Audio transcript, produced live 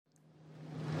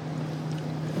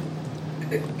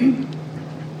All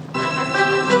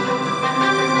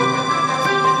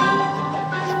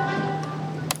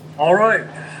right,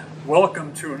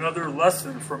 welcome to another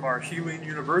lesson from our Healing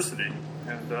University.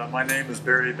 And my name is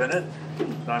Barry Bennett.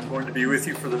 I'm going to be with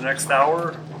you for the next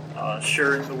hour,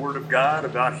 sharing the Word of God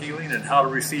about healing and how to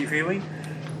receive healing.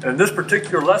 And in this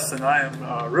particular lesson, I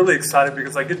am really excited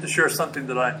because I get to share something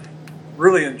that I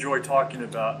really enjoy talking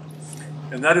about.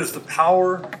 And that is the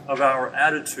power of our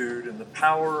attitude and the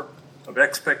power of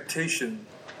expectation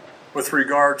with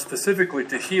regard specifically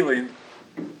to healing,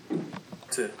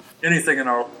 to anything in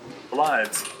our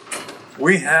lives.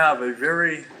 We have a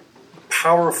very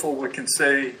powerful, we can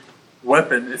say,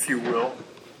 weapon, if you will,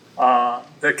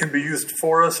 that can be used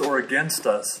for us or against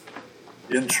us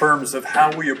in terms of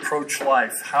how we approach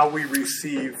life, how we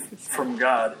receive from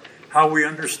God, how we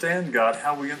understand God,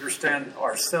 how we understand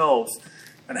ourselves,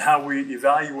 and how we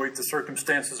evaluate the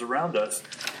circumstances around us.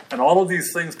 And all of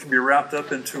these things can be wrapped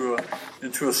up into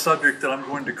a subject that I'm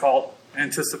going to call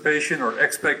anticipation or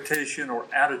expectation or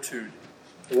attitude.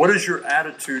 What is your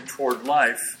attitude toward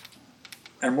life?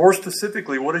 And more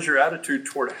specifically, what is your attitude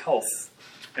toward health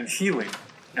and healing?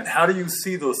 And how do you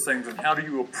see those things and how do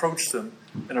you approach them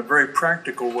in a very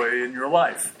practical way in your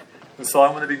life? And so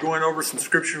I'm going to be going over some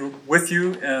scripture with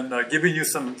you and giving you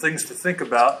some things to think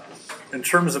about in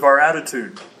terms of our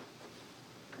attitude.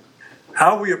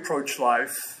 How we approach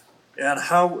life and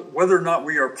whether or not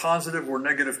we are positive or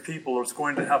negative people is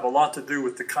going to have a lot to do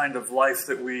with the kind of life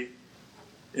that we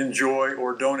enjoy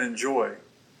or don't enjoy.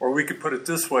 Or we could put it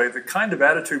this way, the kind of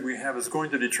attitude we have is going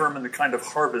to determine the kind of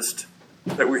harvest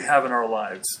that we have in our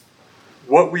lives,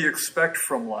 what we expect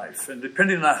from life. And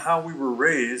depending on how we were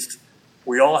raised,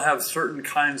 we all have certain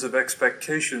kinds of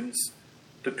expectations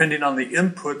depending on the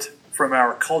input from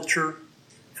our culture,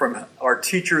 from our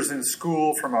teachers in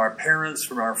school, from our parents,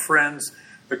 from our friends.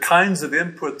 The kinds of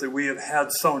input that we have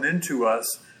had sown into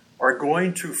us are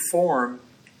going to form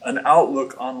an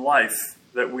outlook on life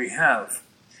that we have,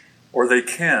 or they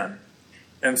can.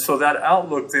 And so that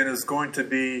outlook then is going to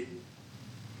be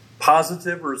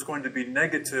positive or it's going to be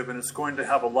negative, and it's going to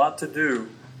have a lot to do,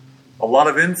 a lot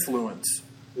of influence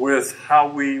with how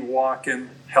we walk in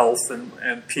health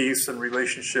and peace and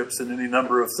relationships and any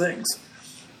number of things.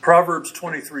 Proverbs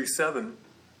 23:7,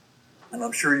 and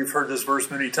I'm sure you've heard this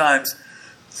verse many times,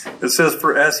 it says,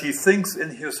 "For as he thinks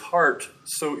in his heart,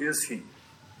 so is he."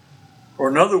 Or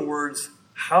in other words,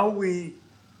 how we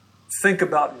think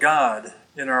about God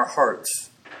in our hearts,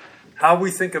 how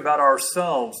we think about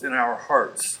ourselves in our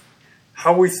hearts,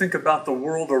 how we think about the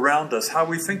world around us, how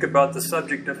we think about the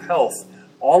subject of health.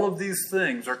 All of these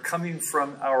things are coming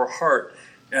from our heart.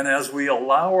 And as we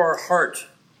allow our heart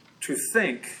to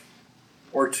think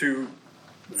or to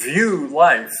view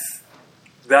life,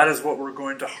 that is what we're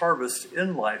going to harvest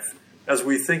in life. As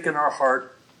we think in our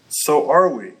heart, so are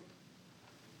we.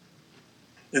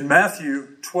 In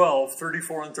Matthew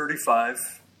 12:34 and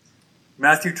 35,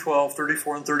 Matthew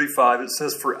 12:34 and 35, it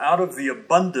says, "For out of the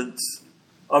abundance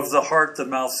of the heart the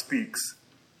mouth speaks.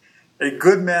 A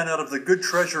good man out of the good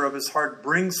treasure of his heart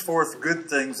brings forth good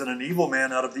things, and an evil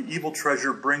man out of the evil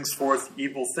treasure brings forth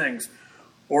evil things."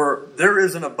 Or there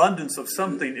is an abundance of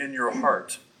something in your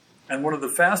heart. And one of the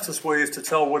fastest ways to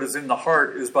tell what is in the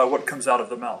heart is by what comes out of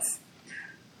the mouth.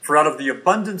 For out of the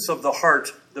abundance of the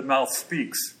heart, the mouth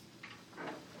speaks.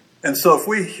 And so if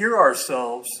we hear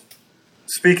ourselves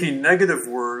speaking negative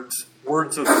words,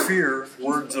 words of fear,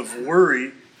 words of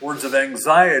worry, words of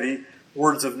anxiety,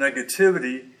 words of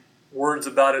negativity, words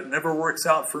about it never works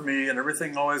out for me and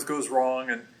everything always goes wrong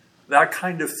and that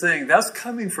kind of thing, that's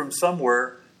coming from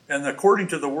somewhere, and according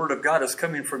to the Word of God, it's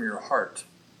coming from your heart.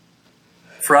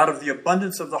 For out of the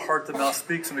abundance of the heart the mouth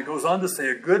speaks, and it goes on to say,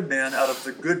 a good man out of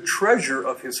the good treasure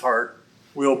of his heart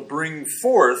will bring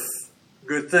forth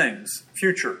good things.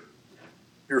 Future.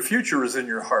 Your future is in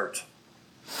your heart.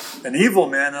 An evil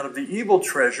man out of the evil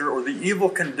treasure or the evil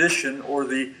condition or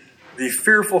the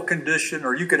fearful condition,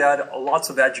 or you could add lots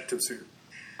of adjectives here.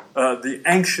 The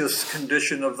anxious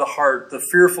condition of the heart, the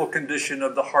fearful condition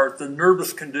of the heart, the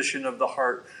nervous condition of the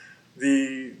heart,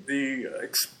 the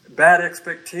bad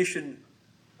expectation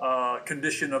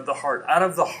condition of the heart. Out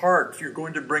of the heart, you're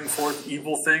going to bring forth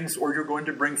evil things or you're going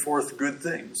to bring forth good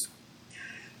things.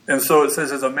 And so it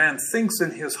says, as a man thinks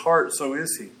in his heart, so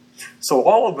is he. So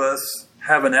all of us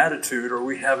have an attitude, or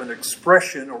we have an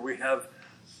expression, or we have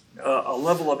a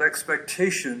level of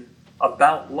expectation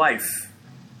about life.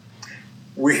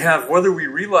 We have, whether we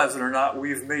realize it or not,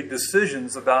 we've made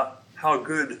decisions about how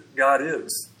good God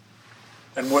is.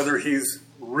 And whether he's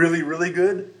really, really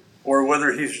good, or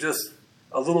whether he's just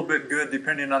a little bit good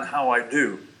depending on how I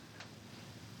do.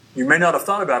 You may not have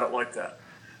thought about it like that.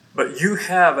 But you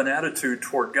have an attitude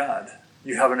toward God.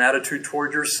 You have an attitude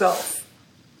toward yourself.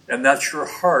 And that's your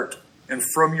heart. And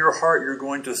from your heart, you're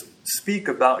going to speak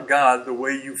about God the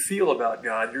way you feel about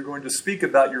God. You're going to speak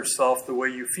about yourself the way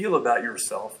you feel about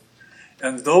yourself.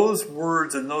 And those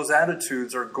words and those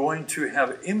attitudes are going to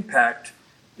have impact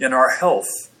in our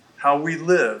health, how we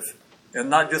live, and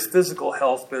not just physical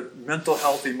health, but mental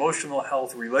health, emotional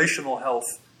health, relational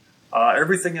health.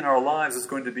 Everything in our lives is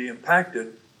going to be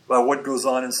impacted by what goes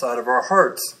on inside of our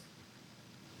hearts.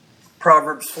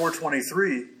 Proverbs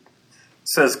 4:23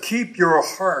 says, "Keep your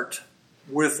heart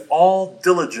with all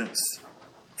diligence,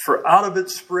 for out of it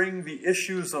spring the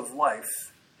issues of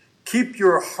life." Keep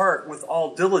your heart with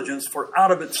all diligence, for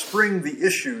out of it spring the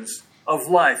issues of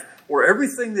life. Or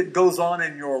everything that goes on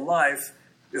in your life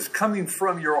is coming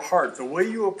from your heart. The way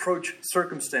you approach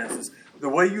circumstances, the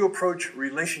way you approach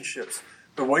relationships,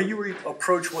 the way you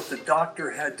approach what the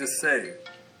doctor had to say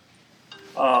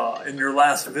in your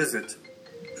last visit.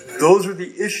 Those are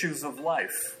the issues of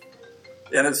life.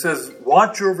 And it says,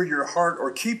 watch over your heart,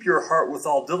 or keep your heart with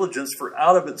all diligence, for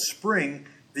out of it spring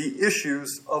the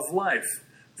issues of life.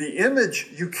 The image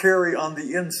you carry on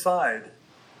the inside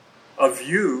of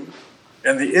you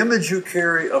and the image you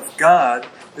carry of God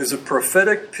is a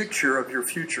prophetic picture of your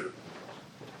future.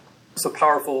 It's a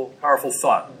powerful, powerful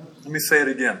thought. Let me say it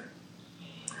again.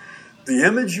 The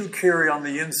image you carry on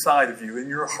the inside of you, in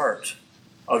your heart,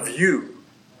 of you,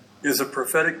 is a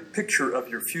prophetic picture of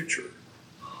your future.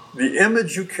 The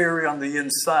image you carry on the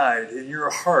inside, in your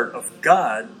heart, of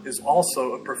God is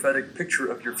also a prophetic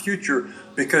picture of your future,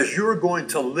 because you're going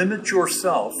to limit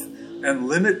yourself and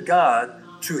limit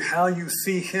God to how you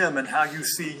see Him and how you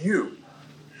see you.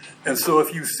 And so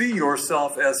if you see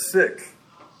yourself as sick,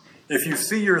 if you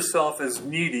see yourself as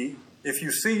needy, if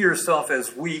you see yourself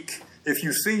as weak, if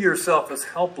you see yourself as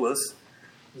helpless,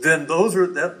 then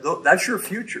that's your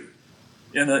future.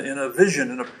 In a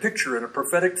vision, in a picture, in a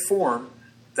prophetic form,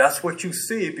 that's what you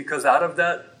see, because out of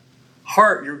that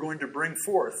heart you're going to bring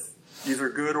forth either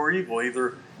good or evil,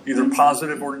 either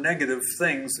positive or negative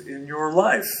things in your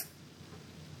life.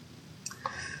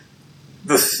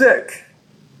 The sick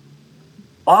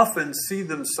often see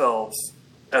themselves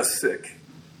as sick.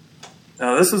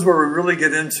 Now, this is where we really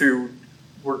get into,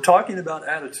 we're talking about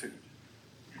attitude.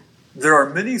 There are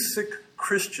many sick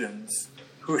Christians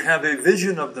who have a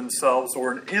vision of themselves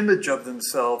or an image of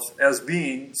themselves as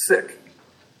being sick.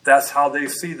 That's how they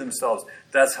see themselves.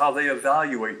 That's how they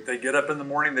evaluate. They get up in the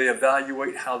morning, they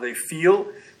evaluate how they feel.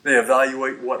 They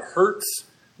evaluate what hurts.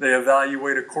 They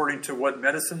evaluate according to what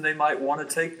medicine they might want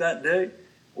to take that day,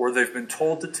 or they've been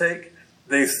told to take.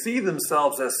 They see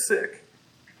themselves as sick,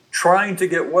 trying to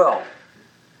get well.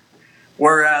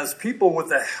 Whereas people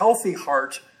with a healthy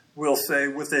heart will say,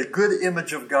 with a good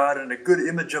image of God and a good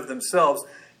image of themselves,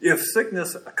 if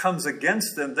sickness comes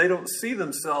against them, they don't see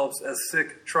themselves as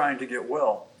sick trying to get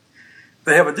well.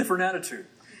 They have a different attitude.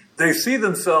 They see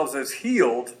themselves as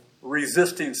healed,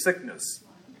 resisting sickness.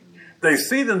 They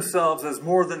see themselves as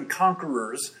more than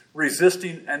conquerors,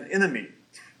 resisting an enemy.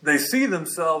 They see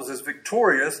themselves as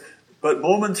victorious, but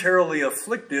momentarily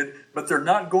afflicted, but they're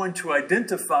not going to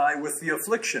identify with the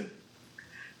affliction.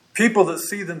 People that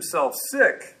see themselves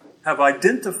sick have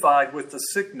identified with the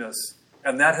sickness,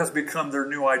 and that has become their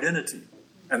new identity.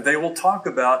 And they will talk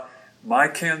about my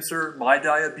cancer, my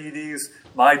diabetes,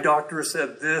 my doctor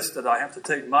said this, that I have to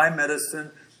take my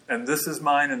medicine, and this is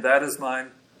mine and that is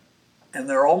mine. And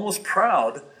they're almost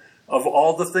proud of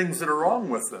all the things that are wrong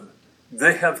with them.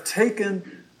 They have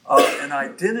taken an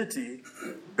identity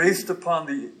based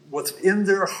upon what's in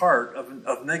their heart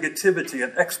of negativity,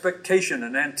 an expectation,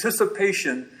 an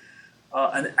anticipation,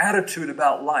 an attitude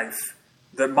about life.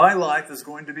 That my life is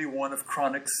going to be one of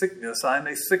chronic sickness. I'm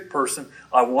a sick person.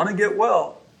 I want to get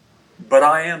well, but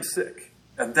I am sick.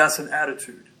 And that's an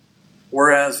attitude.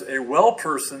 Whereas a well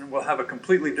person will have a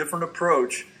completely different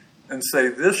approach and say,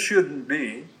 this shouldn't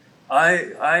be.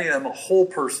 I am a whole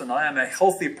person. I am a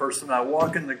healthy person. I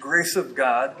walk in the grace of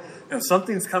God. And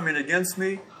something's coming against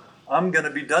me, I'm going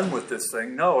to be done with this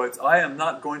thing. No, I am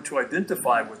not going to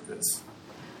identify with this.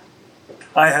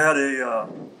 I had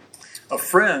a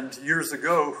friend years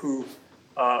ago who,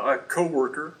 a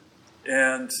co-worker,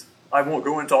 and I won't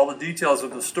go into all the details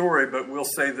of the story, but we'll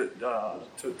say that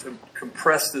to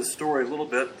compress this story a little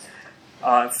bit,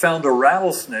 found a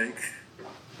rattlesnake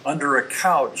under a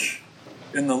couch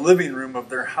in the living room of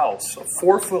their house. A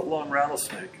 4-foot-long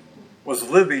rattlesnake was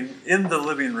living in the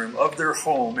living room of their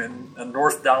home in a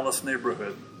North Dallas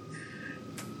neighborhood.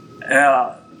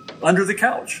 Under the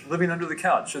couch, living under the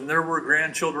couch. And there were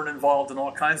grandchildren involved in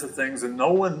all kinds of things, and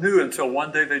no one knew until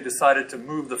one day they decided to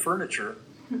move the furniture.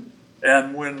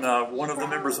 And when one of the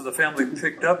members of the family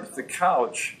picked up the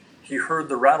couch, he heard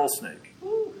the rattlesnake.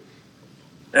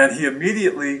 And he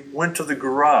immediately went to the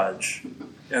garage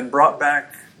and brought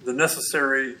back the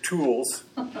necessary tools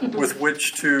with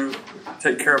which to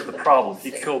take care of the problem.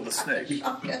 He killed the snake.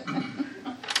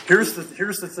 Here's the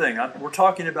thing. We're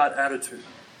talking about attitude.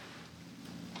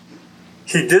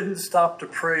 He didn't stop to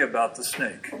pray about the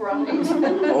snake. Right.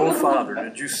 Oh, Father,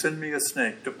 did you send me a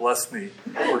snake to bless me?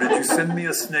 Or did you send me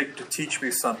a snake to teach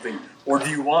me something? Or do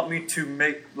you want me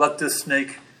to let this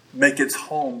snake make its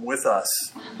home with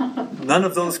us? None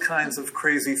of those kinds of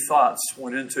crazy thoughts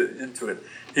went into it.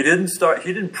 He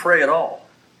didn't pray at all.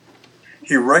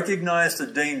 He recognized the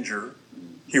danger.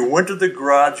 He went to the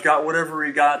garage, got whatever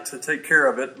he got to take care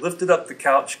of it, lifted up the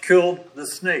couch, killed the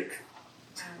snake.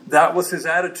 That was his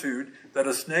attitude, that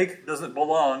a snake doesn't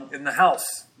belong in the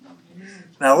house.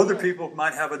 Now, other people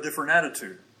might have a different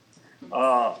attitude.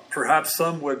 Perhaps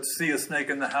some would see a snake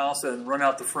in the house and run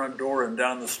out the front door and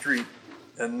down the street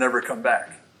and never come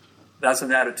back. That's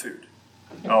an attitude.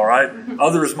 All right?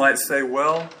 Others might say,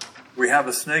 well, we have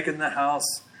a snake in the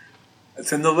house.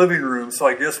 It's in the living room, so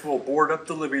I guess we'll board up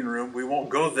the living room. We won't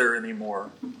go there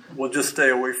anymore. We'll just stay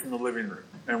away from the living room,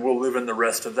 and we'll live in the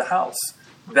rest of the house.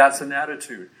 That's an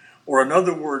attitude. Or in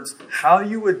other words, how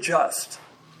you adjust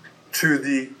to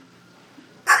the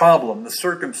problem, the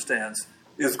circumstance,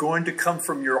 is going to come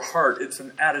from your heart. It's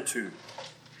an attitude.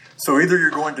 So either you're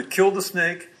going to kill the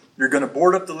snake, you're going to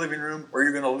board up the living room, or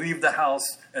you're going to leave the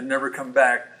house and never come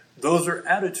back. Those are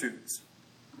attitudes.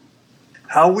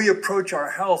 How we approach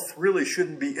our health really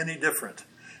shouldn't be any different.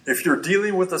 If you're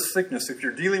dealing with a sickness, if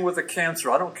you're dealing with a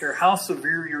cancer, I don't care how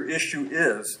severe your issue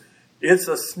is, it's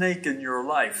a snake in your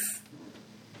life.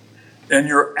 And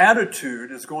your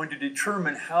attitude is going to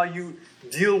determine how you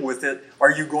deal with it.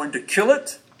 Are you going to kill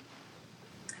it?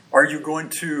 Are you going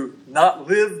to not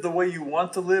live the way you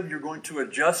want to live? You're going to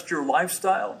adjust your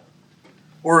lifestyle?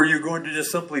 Or are you going to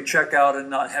just simply check out and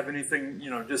not have anything,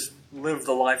 just live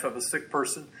the life of a sick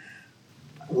person?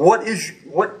 What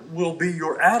will be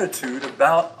your attitude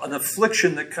about an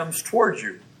affliction that comes towards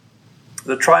you,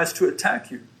 that tries to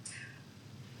attack you?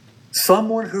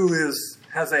 Someone who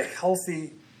has a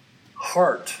healthy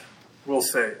heart, we'll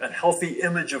say, a healthy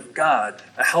image of God,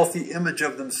 a healthy image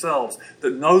of themselves,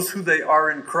 that knows who they are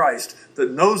in Christ,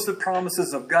 that knows the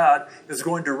promises of God, is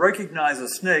going to recognize a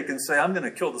snake and say, I'm going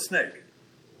to kill the snake.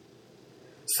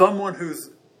 Someone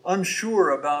who's unsure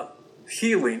about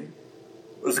healing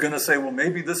is going to say, well,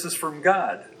 maybe this is from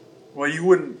God. Well, you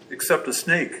wouldn't accept a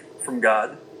snake from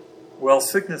God. Well,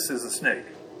 sickness is a snake.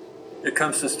 It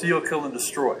comes to steal, kill, and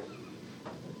destroy.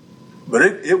 But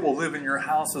it will live in your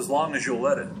house as long as you'll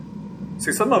let it.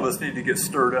 See, some of us need to get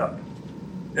stirred up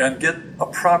and get a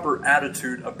proper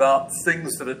attitude about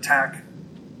things that attack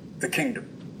the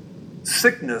kingdom.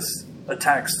 Sickness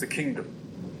attacks the kingdom.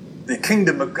 The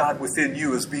kingdom of God within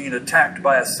you is being attacked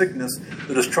by a sickness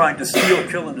that is trying to steal,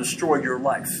 kill, and destroy your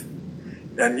life.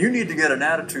 And you need to get an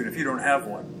attitude if you don't have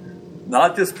one.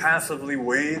 Not just passively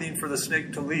waiting for the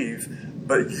snake to leave,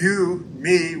 but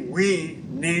we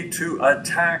need to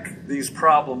attack these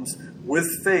problems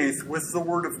with faith, with the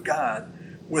Word of God,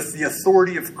 with the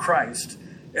authority of Christ,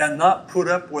 and not put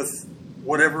up with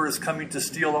whatever is coming to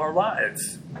steal our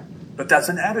lives. But that's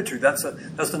an attitude. That's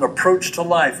an approach to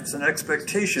life. It's an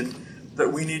expectation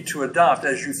that we need to adopt.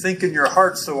 As you think in your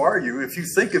heart, so are you. If you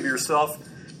think of yourself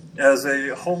as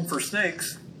a home for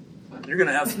snakes, you're going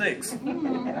to have snakes.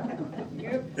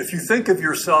 If you think of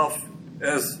yourself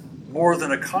as more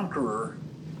than a conqueror,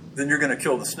 then you're going to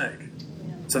kill the snake.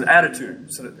 It's an attitude.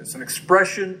 It's an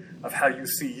expression of how you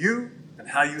see you and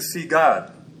how you see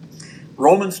God.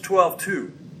 Romans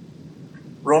 12:2.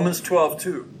 Romans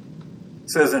 12:2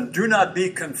 says, and do not be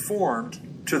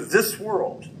conformed to this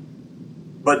world,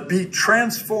 but be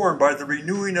transformed by the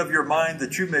renewing of your mind,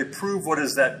 that you may prove what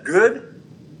is that good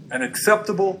and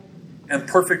acceptable and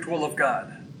perfect will of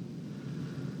God.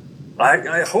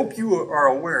 I hope you are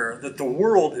aware that the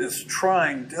world is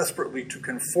trying desperately to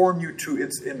conform you to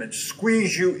its image,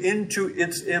 squeeze you into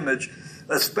its image,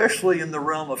 especially in the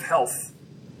realm of health.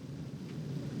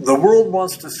 The world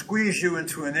wants to squeeze you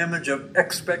into an image of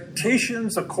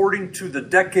expectations according to the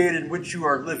decade in which you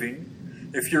are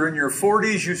living. If you're in your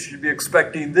 40s, you should be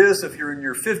expecting this. If you're in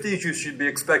your 50s, you should be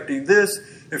expecting this.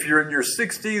 If you're in your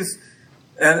 60s,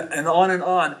 and on and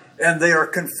on. And they are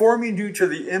conforming you to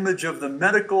the image of the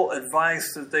medical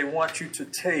advice that they want you to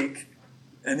take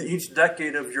in each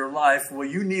decade of your life. Well,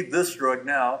 you need this drug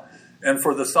now. And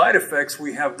for the side effects,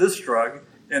 we have this drug.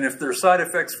 And if there's side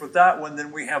effects with that one,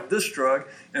 then we have this drug.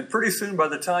 And pretty soon, by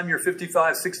the time you're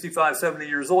 55, 65, 70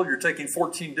 years old, you're taking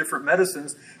 14 different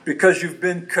medicines because you've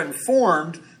been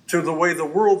conformed to the way the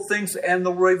world thinks and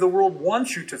the way the world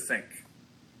wants you to think.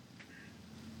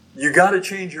 You got to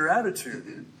change your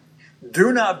attitude.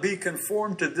 Do not be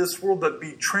conformed to this world, but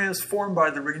be transformed by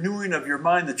the renewing of your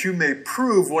mind, that you may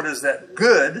prove what is that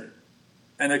good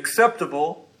and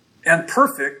acceptable and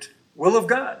perfect will of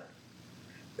God.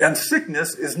 And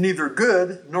sickness is neither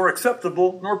good nor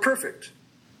acceptable nor perfect.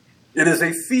 It is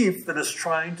a thief that is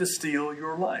trying to steal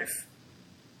your life.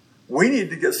 We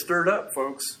need to get stirred up,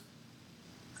 folks,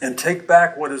 and take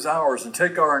back what is ours and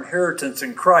take our inheritance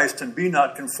in Christ and be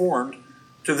not conformed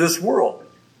to this world.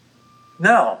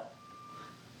 Now,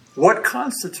 what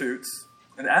constitutes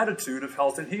an attitude of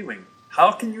health and healing?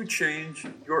 How can you change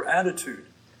your attitude?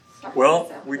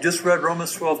 Well, we just read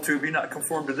Romans 12:2, be not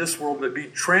conformed to this world, but be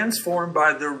transformed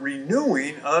by the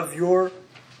renewing of your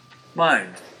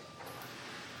mind.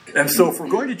 And so if we're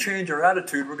going to change our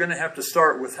attitude, we're going to have to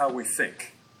start with how we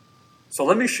think. So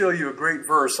let me show you a great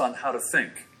verse on how to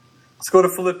think. Let's go to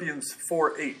Philippians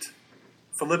 4:8.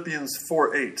 Philippians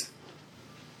 4:8.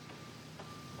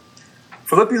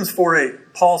 Philippians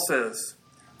 4:8, Paul says,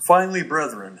 finally,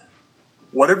 brethren,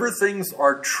 whatever things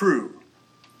are true,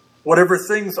 whatever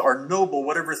things are noble,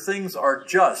 whatever things are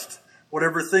just,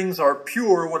 whatever things are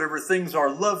pure, whatever things are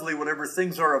lovely, whatever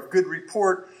things are of good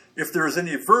report, if there is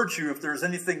any virtue, if there is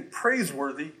anything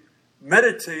praiseworthy,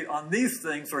 meditate on these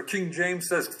things, or King James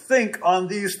says, think on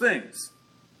these things.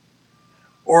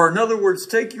 Or in other words,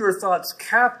 take your thoughts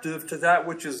captive to that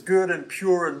which is good and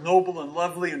pure and noble and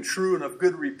lovely and true and of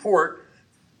good report.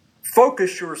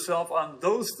 Focus yourself on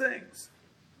those things.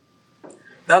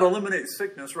 That eliminates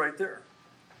sickness right there.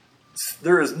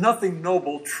 There is nothing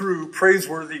noble, true,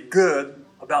 praiseworthy, good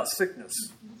about sickness.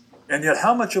 And yet,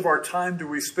 how much of our time do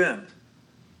we spend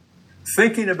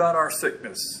thinking about our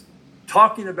sickness,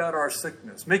 talking about our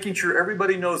sickness, making sure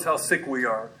everybody knows how sick we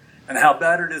are and how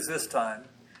bad it is this time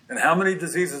and how many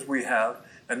diseases we have,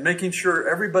 and making sure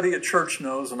everybody at church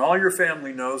knows and all your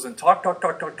family knows, and talk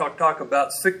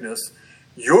about sickness?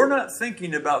 You're not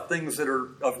thinking about things that are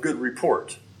of good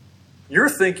report. You're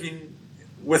thinking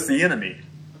with the enemy.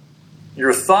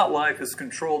 Your thought life is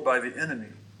controlled by the enemy.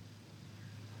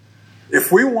 If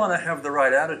we want to have the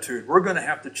right attitude, we're going to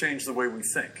have to change the way we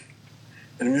think.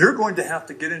 And you're going to have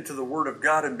to get into the Word of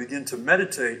God and begin to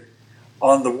meditate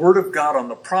on the Word of God, on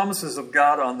the promises of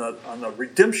God, on the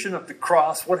redemption of the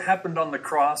cross, what happened on the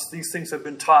cross. These things have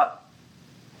been taught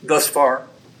thus far.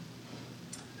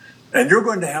 And you're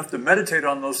going to have to meditate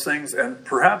on those things and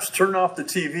perhaps turn off the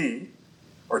TV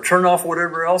or turn off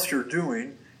whatever else you're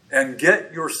doing and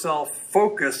get yourself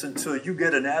focused until you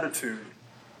get an attitude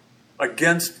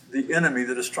against the enemy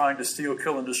that is trying to steal,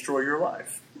 kill, and destroy your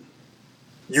life.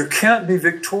 You can't be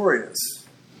victorious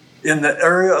in the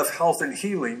area of health and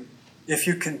healing if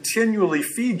you continually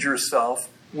feed yourself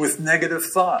with negative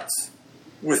thoughts,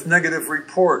 with negative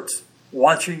reports,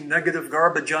 watching negative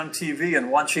garbage on TV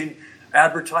and watching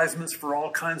advertisements for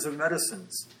all kinds of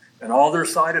medicines and all their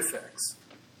side effects.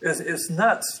 It's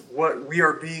nuts what we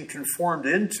are being conformed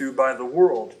into by the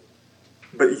world.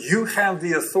 But you have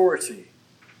the authority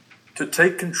to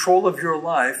take control of your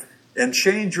life and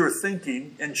change your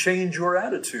thinking and change your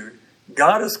attitude.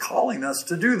 God is calling us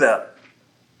to do that.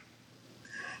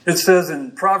 It says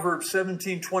in Proverbs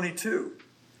 17:22,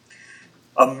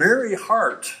 a merry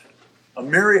heart,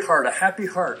 a happy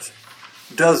heart,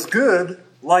 does good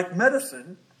like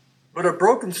medicine, but a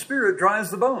broken spirit dries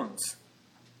the bones.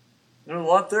 There's a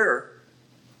lot there.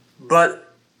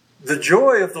 But the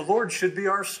joy of the Lord should be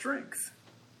our strength.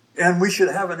 And we should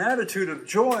have an attitude of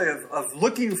joy, of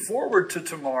looking forward to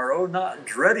tomorrow, not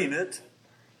dreading it.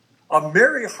 A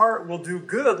merry heart will do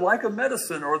good like a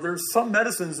medicine, or there's some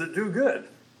medicines that do good.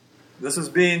 This is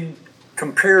being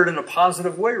compared in a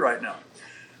positive way right now.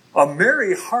 A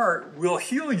merry heart will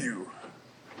heal you.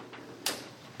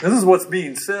 This is what's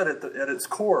being said at its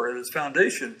core, at its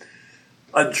foundation.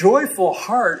 A joyful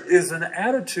heart is an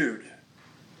attitude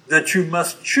that you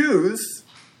must choose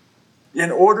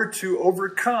in order to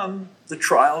overcome the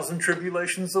trials and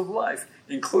tribulations of life,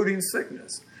 including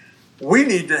sickness. We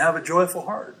need to have a joyful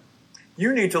heart.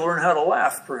 You need to learn how to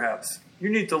laugh, perhaps. You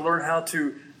need to learn how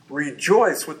to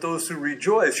rejoice with those who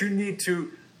rejoice. You need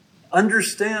to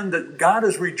understand that God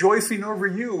is rejoicing over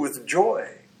you with joy.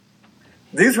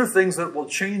 These are things that will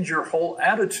change your whole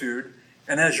attitude.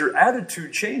 And as your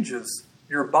attitude changes,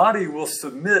 your body will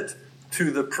submit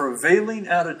to the prevailing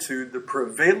attitude, the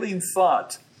prevailing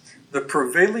thought, the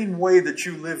prevailing way that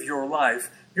you live your life.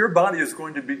 Your body is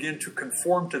going to begin to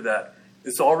conform to that.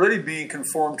 It's already being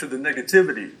conformed to the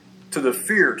negativity, to the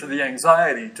fear, to the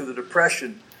anxiety, to the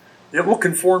depression. It will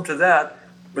conform to that,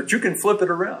 but you can flip it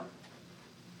around.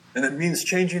 And it means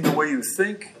changing the way you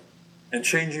think and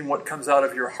changing what comes out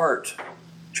of your heart,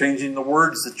 changing the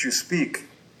words that you speak.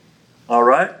 All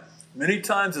right? Many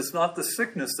times it's not the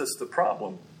sickness that's the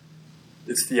problem.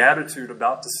 It's the attitude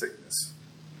about the sickness.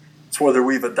 It's whether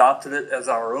we've adopted it as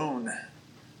our own,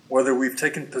 whether we've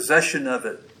taken possession of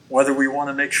it, whether we want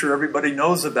to make sure everybody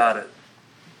knows about it.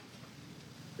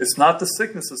 It's not the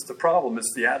sickness that's the problem,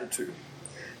 it's the attitude.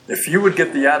 If you would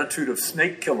get the attitude of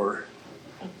snake killer,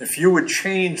 if you would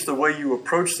change the way you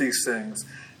approach these things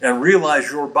and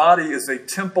realize your body is a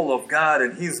temple of God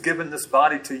and He's given this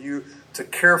body to you to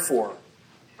care for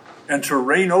and to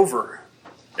reign over,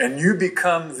 and you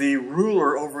become the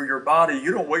ruler over your body,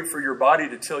 you don't wait for your body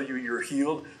to tell you you're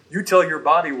healed. You tell your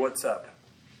body what's up.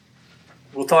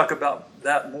 We'll talk about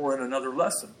that more in another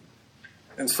lesson.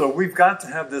 And so we've got to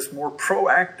have this more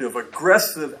proactive,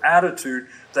 aggressive attitude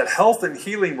that health and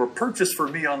healing were purchased for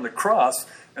me on the cross,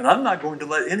 and I'm not going to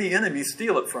let any enemy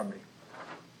steal it from me.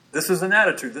 This is an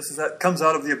attitude. That comes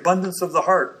out of the abundance of the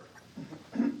heart.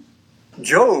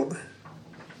 Job,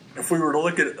 if we were to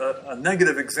look at a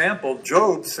negative example,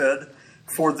 Job said,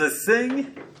 "For the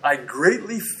thing I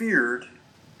greatly feared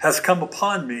has come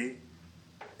upon me,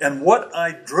 and what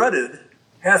I dreaded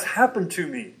has happened to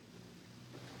me."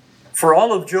 For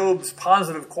all of Job's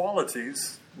positive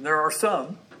qualities, and there are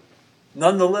some,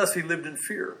 nonetheless he lived in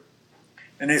fear.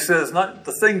 And he says, not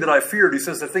the thing that I feared, he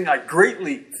says the thing I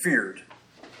greatly feared,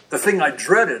 the thing I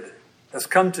dreaded has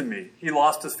come to me. He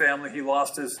lost his family, he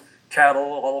lost his cattle,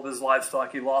 all of his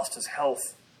livestock, he lost his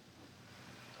health.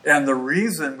 And the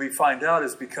reason we find out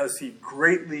is because he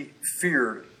greatly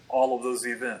feared all of those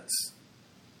events.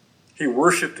 He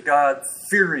worshiped God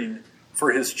fearing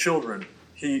for his children.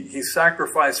 He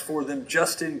sacrificed for them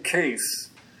just in case.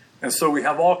 And so we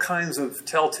have all kinds of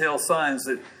telltale signs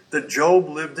that Job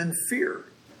lived in fear.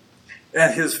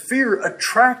 And his fear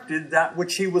attracted that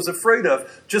which he was afraid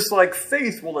of, just like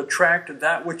faith will attract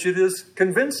that which it is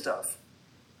convinced of.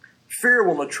 Fear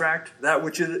will attract that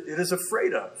which it is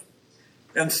afraid of.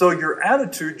 And so your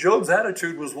attitude, Job's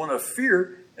attitude, was one of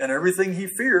fear, and everything he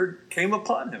feared came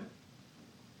upon him.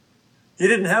 He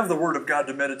didn't have the Word of God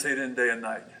to meditate in day and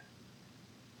night.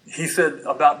 He said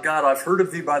about God, "I've heard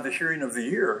of thee by the hearing of the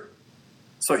ear."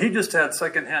 So he just had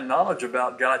secondhand knowledge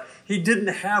about God. He didn't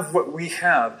have what we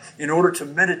have in order to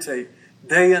meditate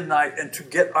day and night and to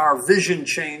get our vision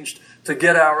changed, to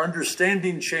get our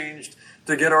understanding changed,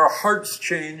 to get our hearts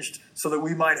changed so that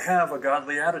we might have a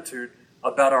godly attitude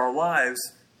about our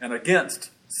lives and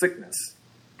against sickness.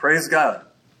 Praise God.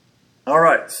 All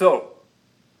right, so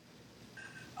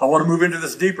I want to move into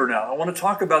this deeper now. I want to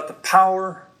talk about the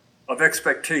power of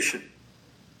expectation.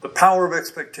 The power of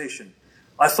expectation.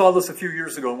 I saw this a few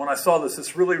years ago, and when I saw this,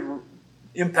 this really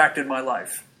impacted my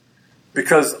life.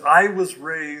 Because I was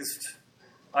raised,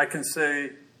 I can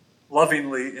say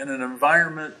lovingly, in an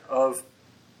environment of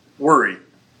worry.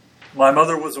 My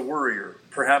mother was a worrier.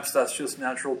 Perhaps that's just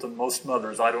natural to most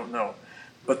mothers, I don't know.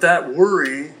 But that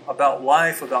worry about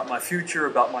life, about my future,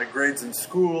 about my grades in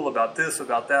school, about this,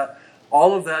 about that,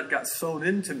 all of that got sewn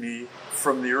into me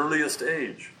from the earliest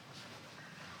age.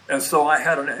 And so I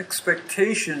had an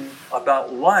expectation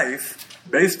about life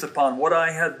based upon what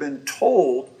I had been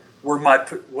told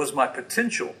was my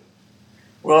potential.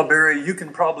 Well, Barry, you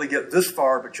can probably get this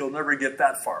far, but you'll never get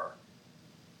that far.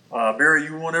 Barry,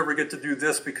 you won't ever get to do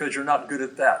this because you're not good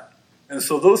at that. And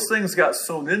so those things got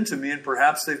sewn into me, and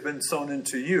perhaps they've been sewn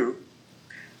into you.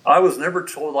 I was never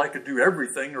told I could do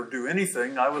everything or do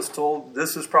anything. I was told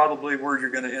this is probably where you're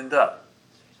going to end up.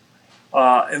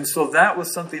 And so that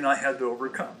was something I had to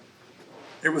overcome.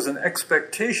 It was an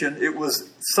expectation. It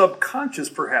was subconscious,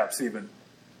 perhaps even.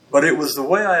 But it was the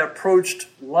way I approached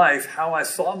life, how I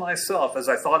saw myself as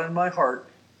I thought in my heart,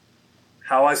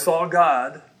 how I saw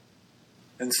God.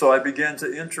 And so I began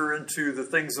to enter into the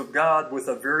things of God with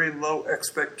a very low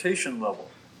expectation level.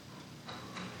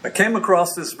 I came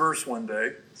across this verse one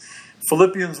day,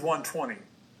 Philippians 1:20.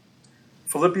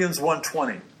 Philippians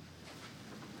 1:20.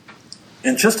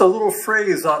 And just a little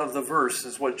phrase out of the verse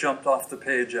is what jumped off the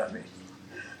page at me.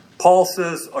 Paul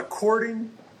says,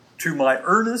 according to my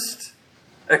earnest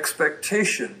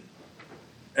expectation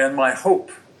and my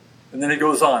hope. And then he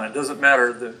goes on. It doesn't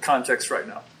matter the context right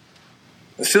now.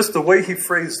 It's just the way he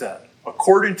phrased that.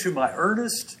 According to my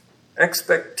earnest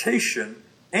expectation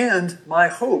and my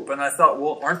hope. And I thought,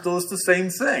 well, aren't those the same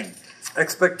thing?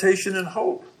 Expectation and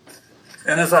hope.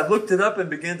 And as I looked it up and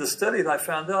began to study it, I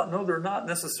found out, no, they're not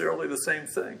necessarily the same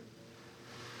thing.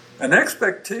 An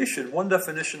expectation, one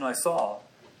definition I saw,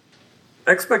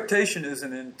 Expectation is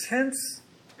an intense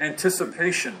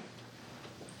anticipation.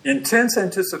 Intense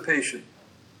anticipation.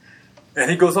 And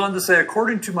he goes on to say,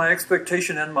 according to my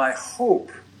expectation and my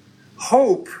hope.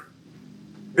 Hope,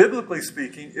 biblically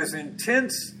speaking, is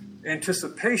intense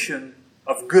anticipation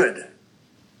of good.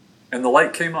 And the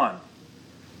light came on.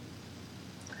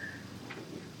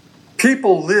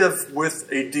 People live with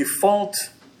a default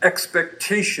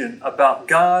expectation about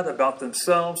God, about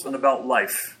themselves, and about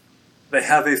life. They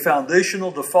have a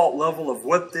foundational default level of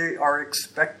what they are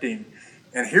expecting.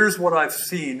 And here's what I've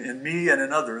seen in me and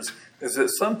in others, is that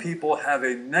some people have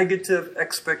a negative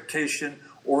expectation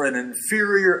or an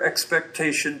inferior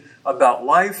expectation about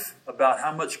life, about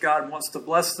how much God wants to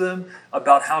bless them,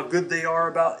 about how good they are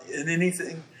about in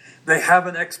anything. They have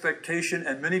an expectation,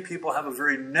 and many people have a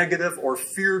very negative or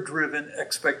fear-driven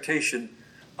expectation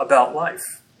about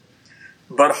life.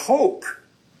 But hope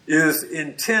is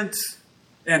intense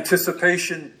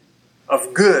anticipation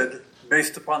of good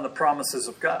based upon the promises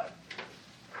of God.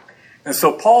 And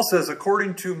so Paul says,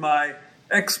 according to my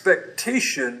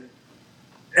expectation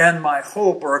and my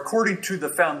hope, or according to the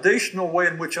foundational way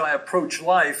in which I approach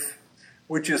life,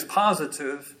 which is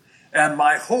positive, and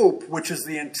my hope, which is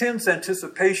the intense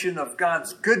anticipation of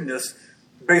God's goodness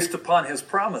based upon his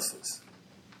promises.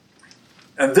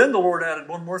 And then the Lord added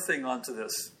one more thing onto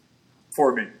this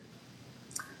for me.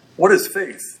 What is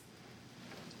faith?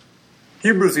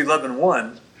 Hebrews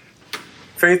 11:1,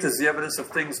 faith is the evidence of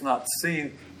things not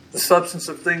seen, the substance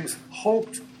of things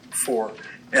hoped for.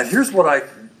 And here's what I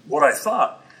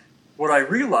thought, what I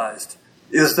realized,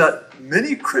 is that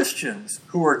many Christians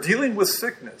who are dealing with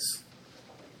sickness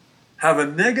have a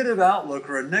negative outlook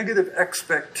or a negative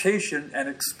expectation and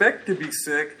expect to be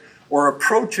sick or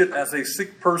approach it as a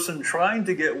sick person trying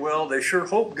to get well. They sure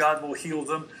hope God will heal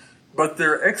them, but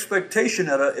their expectation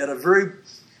at a very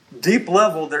deep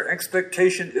level, their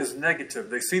expectation is negative.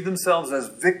 They see themselves as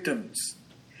victims.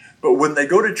 But when they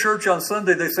go to church on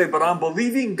Sunday, they say, but I'm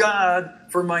believing God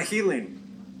for my healing.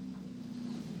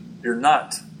 You're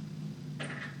not.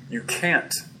 You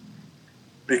can't.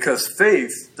 Because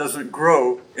faith doesn't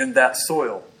grow in that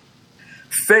soil.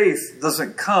 Faith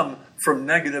doesn't come from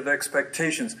negative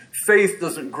expectations. Faith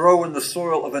doesn't grow in the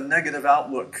soil of a negative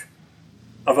outlook,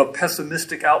 of a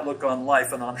pessimistic outlook on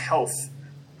life and on health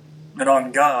and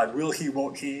on God. Will he,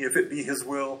 won't he, if it be his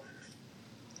will?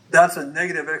 That's a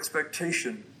negative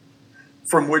expectation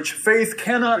from which faith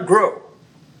cannot grow,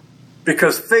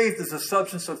 because faith is the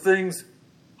substance of things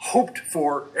hoped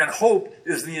for, and hope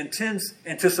is the intense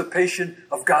anticipation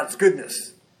of God's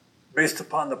goodness based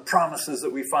upon the promises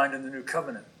that we find in the New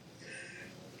Covenant.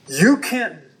 You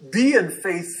can't be in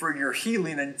faith for your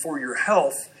healing and for your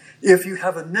health if you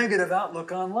have a negative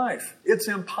outlook on life. It's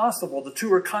impossible. The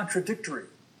two are contradictory.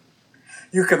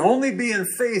 You can only be in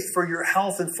faith for your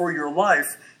health and for your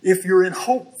life if you're in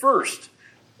hope first.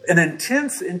 An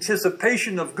intense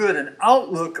anticipation of good, an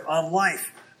outlook on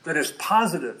life that is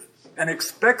positive and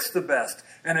expects the best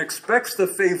and expects the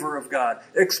favor of God,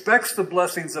 expects the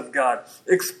blessings of God,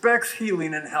 expects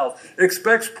healing and health,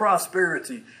 expects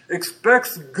prosperity,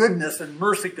 expects goodness and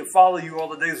mercy to follow you all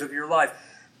the days of your life.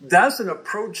 That's an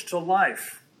approach to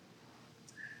life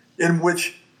in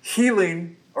which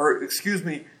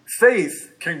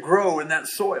faith can grow in that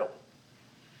soil,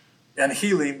 and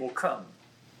healing will come.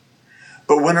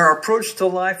 But when our approach to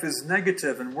life is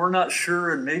negative and we're not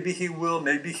sure, and maybe he will,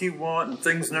 maybe he won't, and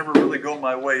things never really go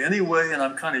my way anyway, and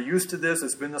I'm kind of used to this,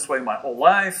 it's been this way my whole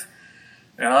life,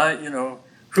 and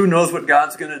who knows what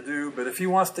God's going to do, but if he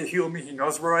wants to heal me, he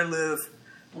knows where I live.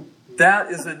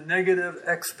 That is a negative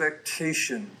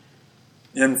expectation.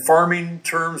 In farming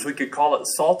terms, we could call it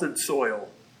salted soil.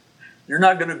 You're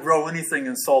not going to grow anything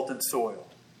in salted soil.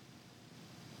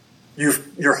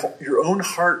 Your own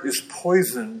heart is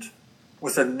poisoned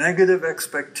with a negative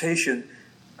expectation.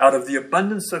 Out of the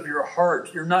abundance of your heart,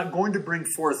 you're not going to bring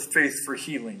forth faith for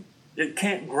healing. It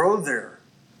can't grow there.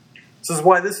 This is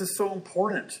why this is so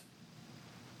important.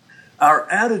 Our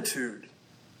attitude,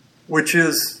 which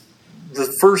is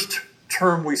the first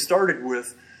term we started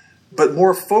with, but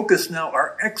more focused now,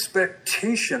 our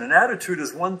expectation. An attitude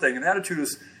is one thing. An attitude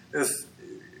is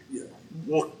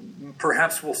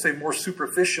perhaps we'll say more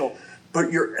superficial,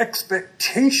 but your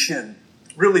expectation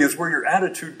really is where your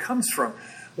attitude comes from.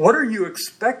 What are you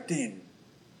expecting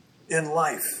in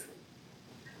life?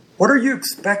 What are you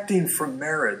expecting from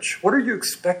marriage? What are you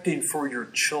expecting for your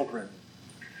children?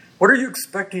 What are you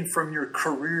expecting from your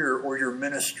career or your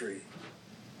ministry?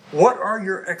 What are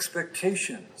your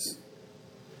expectations?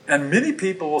 And many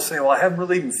people will say, well, I haven't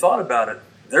really even thought about it.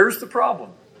 There's the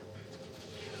problem.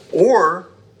 Or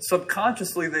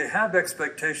subconsciously they have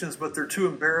expectations, but they're too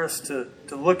embarrassed to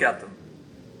look at them.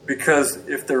 Because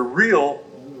if they're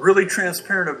really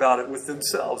transparent about it with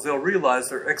themselves, they'll realize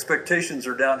their expectations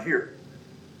are down here.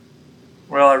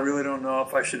 Well, I really don't know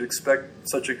if I should expect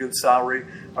such a good salary.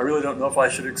 I really don't know if I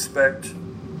should expect,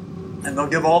 and they'll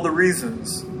give all the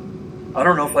reasons. I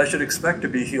don't know if I should expect to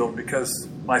be healed because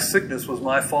my sickness was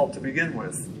my fault to begin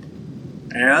with.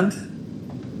 And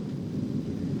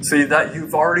see that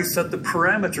you've already set the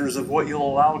parameters of what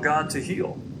you'll allow God to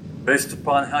heal based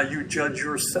upon how you judge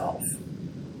yourself.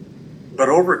 But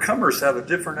overcomers have a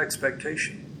different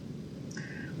expectation.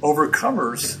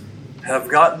 Overcomers have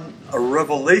gotten a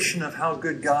revelation of how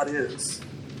good God is,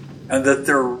 and that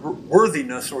their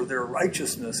worthiness or their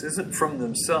righteousness isn't from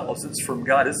themselves, it's from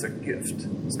God. It's a gift.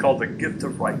 It's called the gift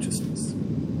of righteousness.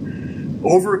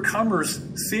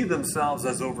 Overcomers see themselves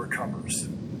as overcomers.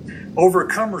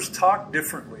 Overcomers talk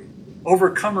differently.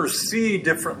 Overcomers see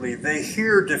differently. They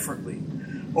hear differently.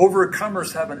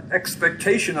 Overcomers have an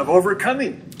expectation of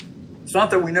overcoming. It's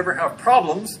not that we never have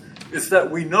problems. It's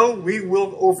that we know we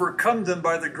will overcome them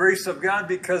by the grace of God,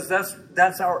 because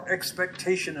that's our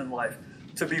expectation in life.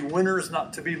 To be winners,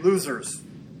 not to be losers.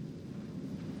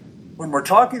 When we're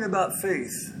talking about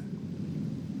faith,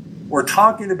 we're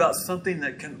talking about something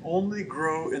that can only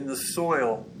grow in the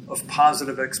soil of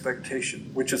positive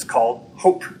expectation, which is called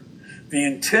hope. The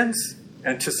intense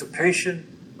anticipation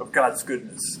of God's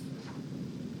goodness.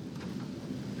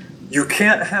 You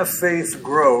can't have faith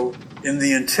grow in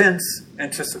the intense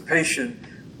anticipation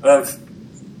of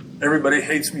everybody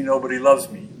hates me, nobody loves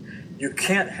me. You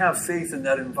can't have faith in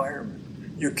that environment.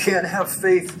 You can't have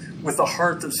faith with a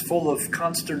heart that's full of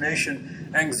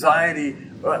consternation, anxiety.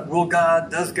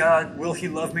 Will he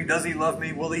love me? Does he love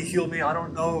me? Will he heal me? I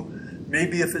don't know.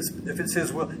 Maybe if it's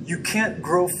his will. You can't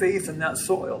grow faith in that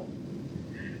soil.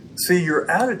 See, your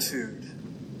attitude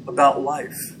about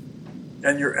life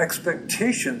and your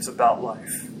expectations about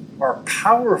life are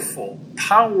powerful,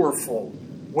 powerful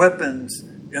weapons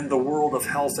in the world of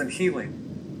health and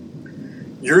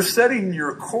healing. You're setting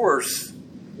your course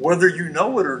whether you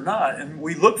know it or not. And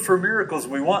we look for miracles.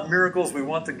 We want miracles. We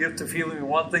want the gift of healing. We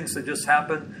want things to just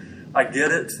happen. I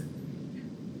get it.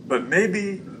 But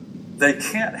maybe they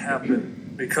can't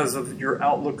happen because of your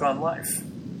outlook on life.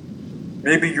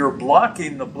 Maybe you're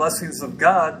blocking the blessings of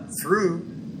God through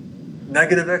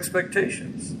negative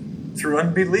expectations, through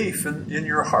unbelief in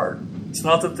your heart. It's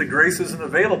not that the grace isn't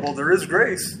available. There is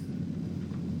grace.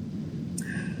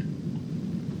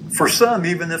 For some,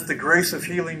 even if the grace of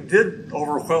healing did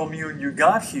overwhelm you and you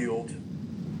got healed,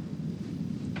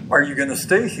 are you going to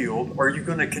stay healed? Or are you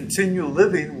going to continue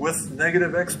living with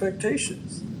negative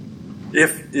expectations?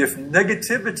 If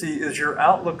negativity is your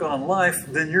outlook on life,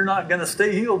 then you're not going to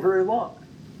stay healed very long.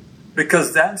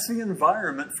 Because that's the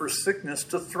environment for sickness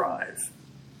to thrive.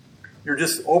 You're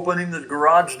just opening the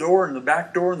garage door and the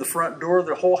back door and the front door.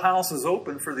 The whole house is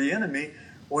open for the enemy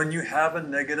when you have a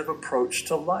negative approach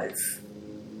to life.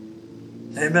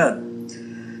 Amen.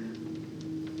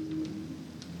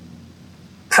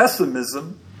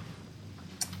 Pessimism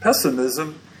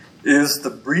is the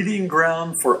breeding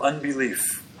ground for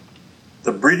unbelief.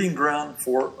 The breeding ground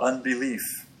for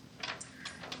unbelief.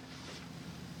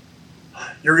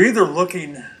 You're either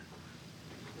looking,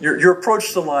 your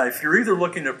approach to life, you're either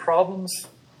looking at problems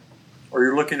or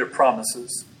you're looking at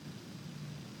promises.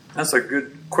 That's a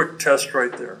good, quick test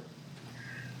right there.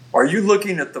 Are you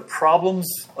looking at the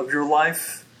problems of your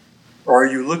life, or are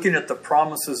you looking at the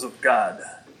promises of God?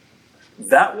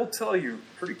 That will tell you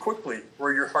pretty quickly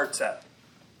where your heart's at.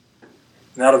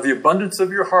 And out of the abundance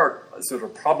of your heart, is it a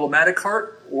problematic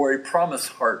heart or a promise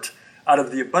heart? Out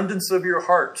of the abundance of your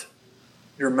heart,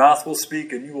 your mouth will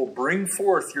speak and you will bring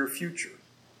forth your future.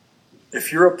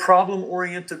 If you're a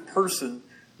problem-oriented person,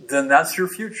 then that's your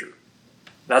future.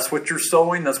 That's what you're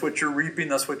sowing, that's what you're reaping,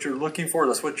 that's what you're looking for,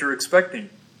 that's what you're expecting.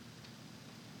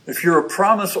 If you're a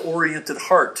promise-oriented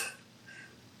heart,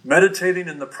 meditating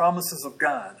in the promises of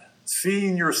God,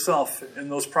 seeing yourself in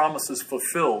those promises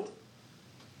fulfilled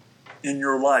in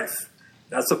your life,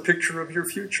 that's a picture of your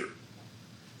future.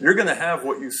 You're going to have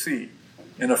what you see.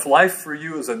 And if life for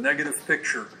you is a negative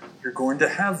picture, you're going to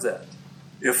have that.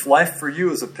 If life for you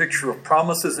is a picture of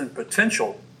promises and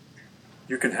potential,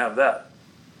 you can have that.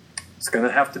 It's going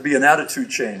to have to be an attitude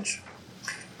change.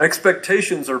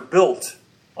 Expectations are built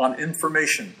on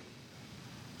information.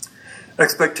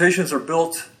 Expectations are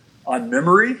built on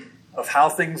memory of how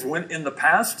things went in the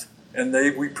past, and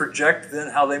we project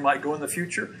then how they might go in the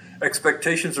future.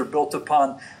 Expectations are built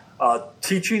upon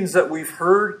teachings that we've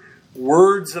heard,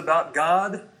 words about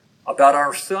God, about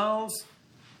ourselves.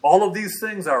 All of these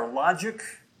things are logic.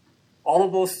 All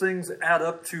of those things add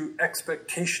up to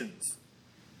expectations.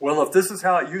 well, if this is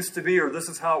how it used to be or this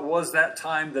is how it was that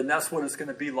time, then that's what it's going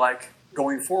to be like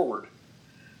going forward.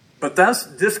 But that's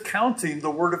discounting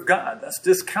the Word of God. That's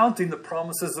discounting the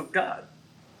promises of God.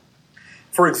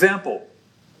 For example,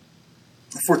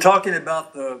 if we're talking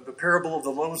about the parable of the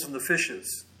loaves and the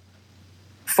fishes,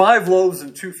 5 loaves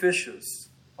and 2 fishes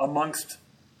amongst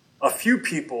a few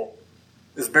people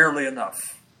is barely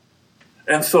enough.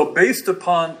 And so based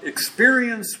upon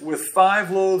experience with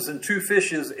 5 loaves and 2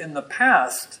 fishes in the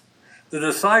past, the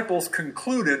disciples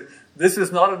concluded this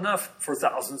is not enough for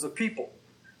thousands of people.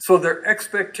 So their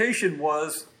expectation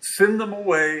was, send them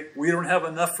away, we don't have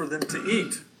enough for them to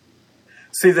eat.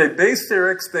 See, they based their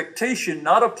expectation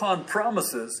not upon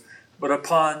promises, but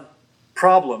upon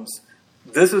problems.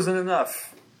 This isn't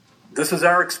enough. This is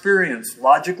our experience.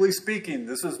 Logically speaking,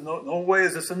 this is no way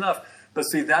is this enough. But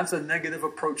see, that's a negative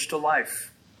approach to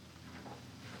life.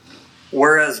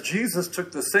 Whereas Jesus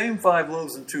took the same 5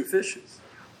 loaves and 2 fishes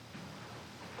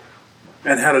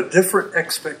and had a different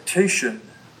expectation,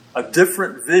 a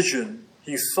different vision.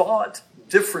 He saw it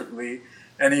differently,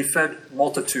 and he fed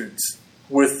multitudes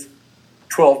with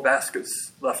 12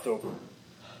 baskets left over.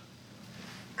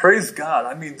 Praise God.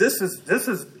 I mean, this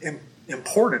is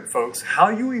important, folks. How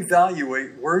you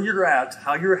evaluate where you're at,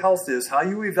 how your health is, how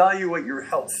you evaluate your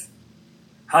health,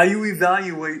 how you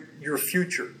evaluate your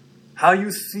future, how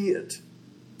you see it.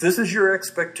 This is your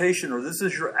expectation or this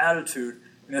is your attitude,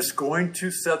 and it's going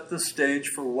to set the stage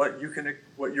for what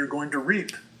you're going to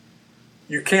reap.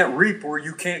 You can't reap where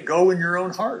you can't go in your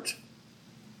own heart.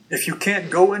 If you can't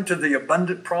go into the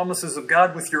abundant promises of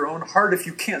God with your own heart, if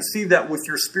you can't see that with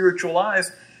your spiritual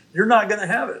eyes, you're not going to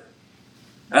have it.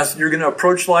 As you're going to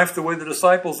approach life the way the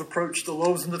disciples approached the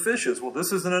loaves and the fishes. Well,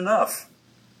 this isn't enough.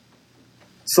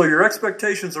 So your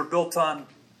expectations are built on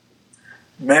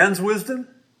man's wisdom.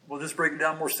 We'll just break it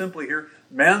down more simply here.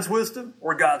 Man's wisdom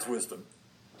or God's wisdom?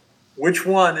 Which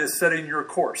one is setting your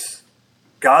course?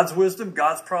 God's wisdom,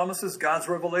 God's promises, God's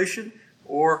revelation,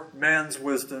 or man's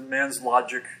wisdom, man's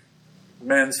logic,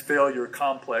 man's failure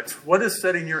complex? What is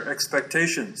setting your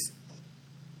expectations?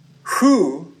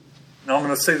 Who, now I'm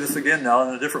going to say this again now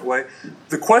in a different way.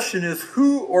 The question is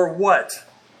who or what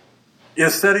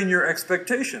is setting your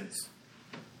expectations?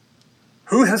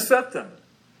 Who has set them?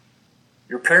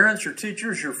 Your parents, your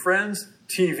teachers, your friends,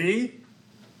 TV,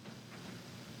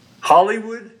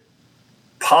 Hollywood,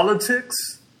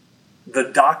 politics,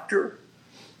 the doctor.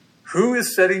 Who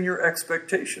is setting your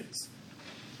expectations?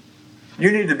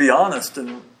 You need to be honest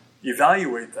and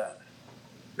evaluate that.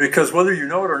 Because whether you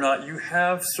know it or not, you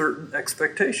have certain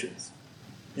expectations.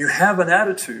 You have an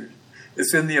attitude.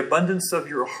 It's in the abundance of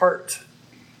your heart.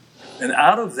 And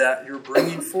out of that, you're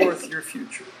bringing forth your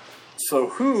future. So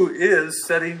who is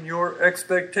setting your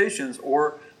expectations,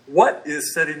 or what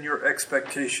is setting your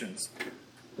expectations?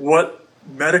 What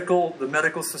the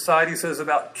medical society says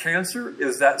about cancer,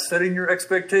 is that setting your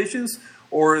expectations?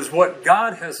 Or is what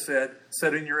God has said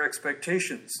setting your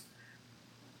expectations?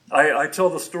 I tell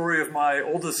the story of my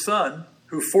oldest son,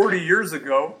 who 40 years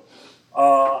ago,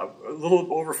 a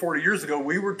little over 40 years ago,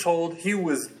 we were told he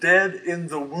was dead in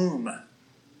the womb.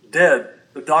 Dead.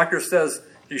 The doctor says,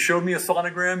 he showed me a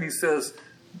sonogram. He says,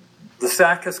 the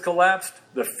sac has collapsed.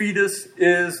 The fetus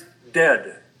is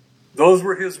dead. Those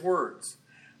were his words.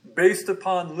 Based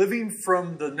upon living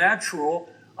from the natural,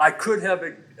 I could have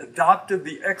adopted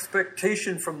the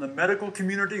expectation from the medical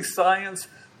community, science,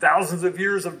 thousands of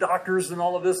years of doctors and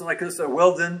all of this, and I could have said,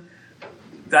 well then,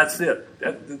 that's it.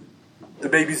 The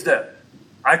baby's dead.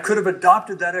 I could have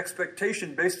adopted that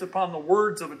expectation based upon the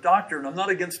words of a doctor, and I'm not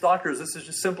against doctors, this is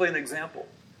just simply an example.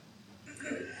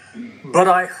 But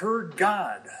I heard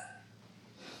God.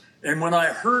 And when I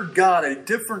heard God, a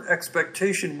different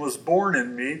expectation was born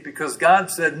in me, because God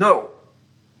said, no.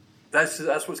 That's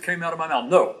what came out of my mouth.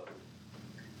 No.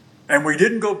 And we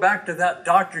didn't go back to that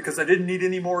doctor because I didn't need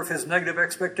any more of his negative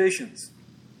expectations.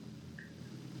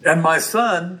 And my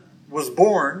son was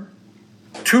born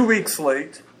 2 weeks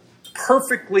late,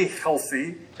 perfectly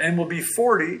healthy, and will be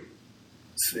 40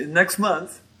 next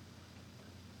month.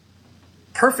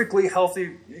 Perfectly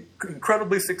healthy,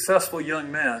 incredibly successful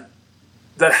young man,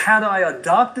 that had I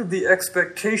adopted the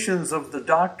expectations of the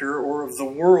doctor or of the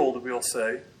world, we'll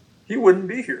say, he wouldn't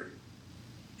be here.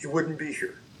 He wouldn't be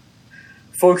here.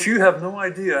 Folks, you have no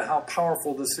idea how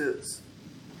powerful this is.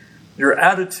 Your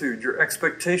attitude, your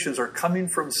expectations are coming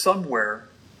from somewhere.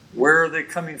 Where are they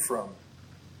coming from?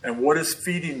 And what is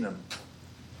feeding them?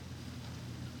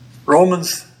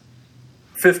 Romans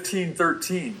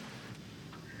 15:13.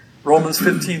 Romans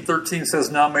 15:13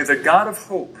 says, now may the God of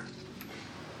hope,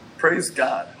 praise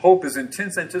God, hope is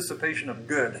intense anticipation of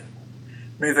good.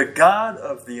 May the God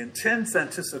of the intense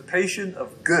anticipation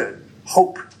of good,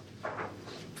 hope,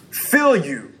 fill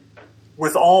you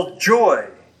with all joy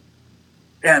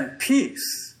and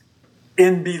peace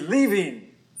in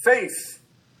believing faith.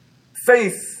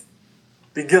 Faith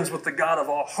begins with the God of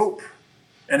all hope,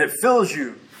 and it fills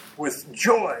you with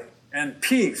joy and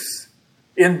peace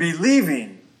in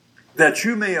believing that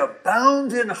you may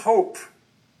abound in hope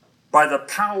by the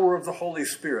power of the Holy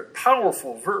Spirit.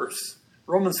 Powerful verse.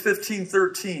 Romans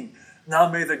 15:13. Now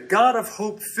may the God of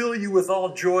hope fill you with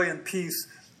all joy and peace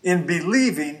in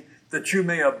believing that you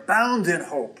may abound in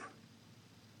hope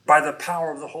by the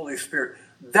power of the Holy Spirit.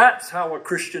 That's how a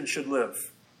Christian should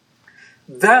live.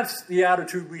 That's the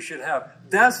attitude we should have.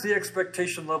 That's the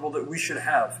expectation level that we should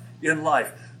have in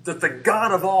life. That the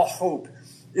God of all hope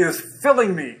is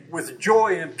filling me with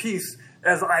joy and peace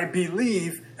as I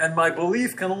believe, and my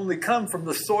belief can only come from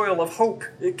the soil of hope.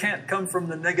 It can't come from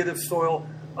the negative soil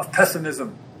of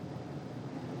pessimism.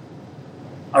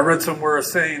 I read somewhere a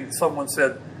saying, someone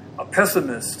said, a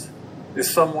pessimist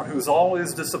is someone who's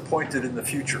always disappointed in the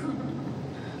future.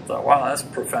 I thought, wow, that's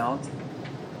profound.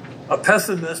 A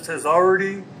pessimist has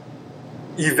already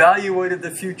evaluated the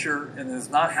future and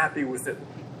is not happy with it.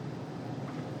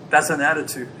 That's an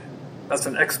attitude. That's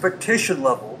an expectation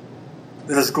level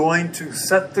that is going to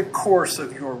set the course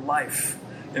of your life.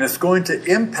 And it's going to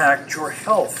impact your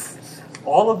health.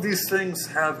 All of these things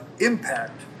have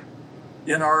impact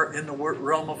in the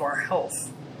realm of our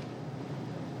health.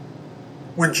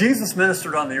 When Jesus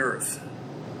ministered on the earth,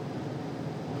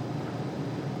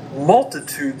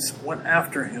 multitudes went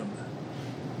after him.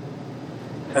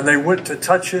 And they went to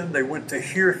touch him, they went to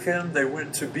hear him, they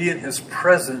went to be in his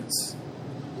presence.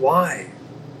 Why?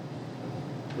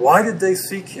 Why did they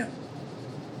seek him?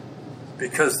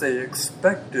 Because they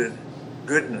expected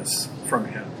goodness from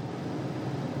him.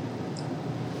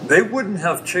 They wouldn't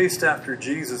have chased after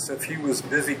Jesus if he was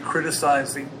busy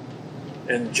criticizing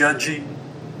and judging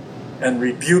and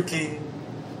rebuking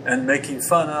and making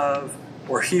fun of,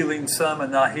 or healing some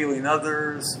and not healing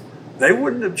others. They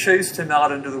wouldn't have chased him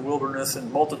out into the wilderness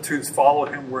and multitudes follow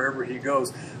him wherever he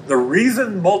goes. The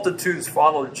reason multitudes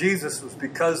followed Jesus was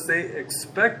because they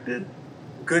expected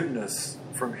goodness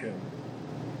from him.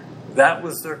 That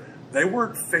was they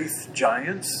weren't faith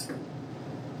giants.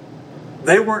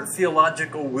 They weren't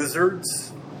theological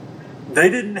wizards. They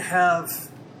didn't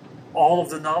have all of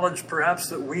the knowledge perhaps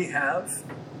that we have.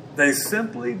 They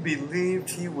simply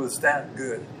believed he was that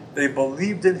good. They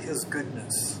believed in his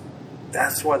goodness.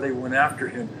 That's why they went after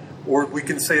him. Or we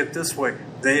can say it this way,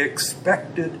 they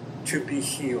expected to be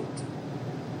healed.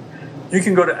 You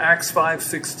can go to Acts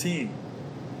 5:16.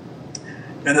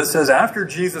 And it says, after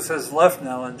Jesus has left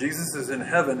now, and Jesus is in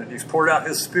heaven, and he's poured out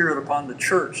his Spirit upon the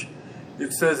church,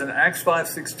 it says in Acts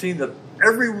 5:16 that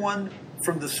everyone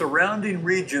from the surrounding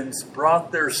regions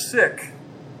brought their sick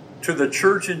to the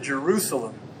church in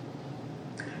Jerusalem.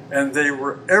 And they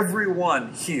were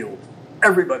everyone healed.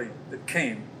 Everybody that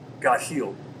came got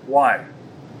healed. Why?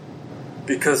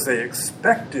 Because they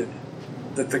expected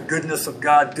that the goodness of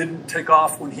God didn't take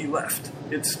off when he left.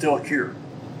 It's still here.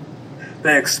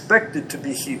 They expected to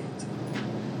be healed.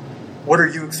 What are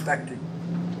you expecting?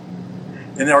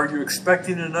 And are you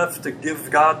expecting enough to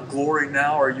give God glory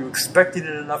now? Are you expecting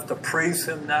it enough to praise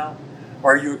him now?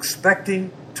 Are you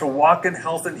expecting to walk in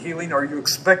health and healing? Are you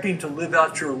expecting to live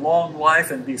out your long life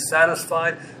and be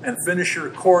satisfied and finish your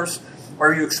course?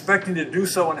 Are you expecting to do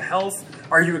so in health?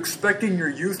 Are you expecting your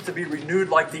youth to be renewed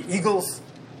like the eagles?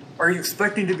 Are you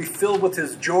expecting to be filled with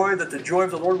his joy, that the joy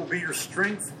of the Lord will be your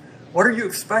strength? What are you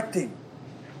expecting?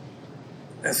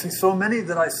 I see so many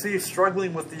that I see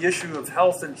struggling with the issue of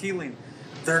health and healing.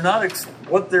 They're not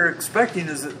what they're expecting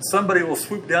is that somebody will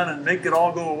swoop down and make it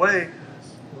all go away,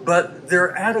 but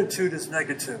their attitude is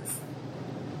negative.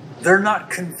 They're not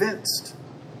convinced.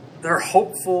 They're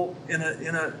hopeful in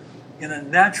a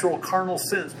natural carnal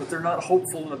sense, but they're not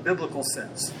hopeful in a biblical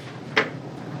sense.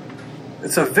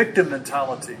 It's a victim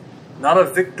mentality, not a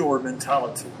victor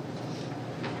mentality.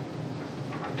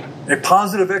 A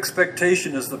positive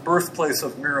expectation is the birthplace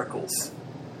of miracles.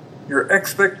 Your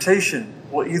expectation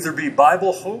will either be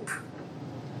Bible hope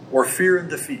or fear and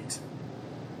defeat.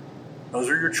 Those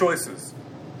are your choices.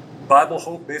 Bible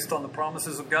hope based on the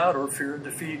promises of God, or fear and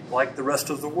defeat like the rest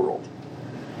of the world.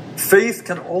 Faith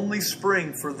can only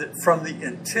spring from the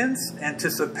intense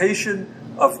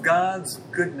anticipation of God's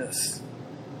goodness.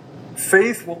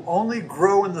 Faith will only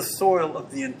grow in the soil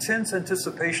of the intense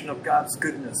anticipation of God's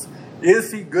goodness.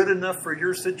 Is he good enough for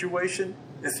your situation?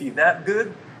 Is he that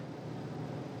good?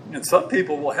 And some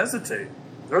people will hesitate.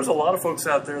 There's a lot of folks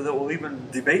out there that will even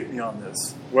debate me on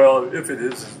this. Well, if it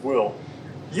is his will.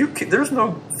 There's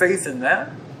no faith in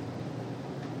that.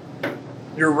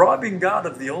 You're robbing God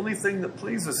of the only thing that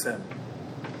pleases him.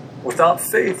 Without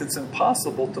faith, it's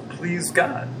impossible to please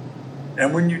God.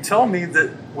 And when you tell me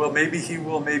that, well, maybe he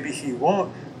will, maybe he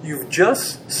won't, you've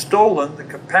just stolen the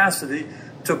capacity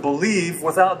to believe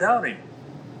without doubting.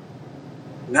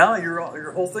 Now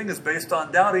your whole thing is based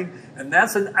on doubting, and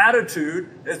that's an attitude,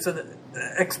 it's an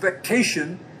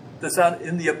expectation that's out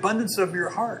in the abundance of your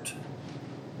heart.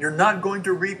 You're not going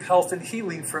to reap health and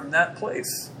healing from that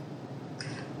place.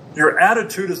 Your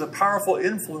attitude is a powerful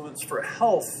influence for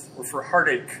health or for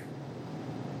heartache.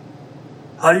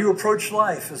 How you approach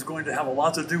life is going to have a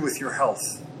lot to do with your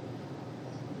health.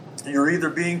 You're either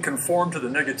being conformed to the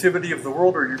negativity of the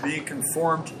world or you're being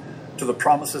conformed to the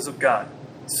promises of God.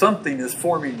 Something is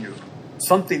forming you.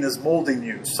 Something is molding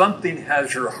you. Something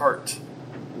has your heart.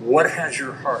 What has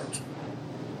your heart?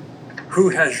 Who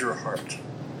has your heart?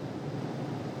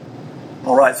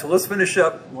 All right, so let's finish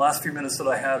up in the last few minutes that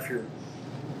I have here.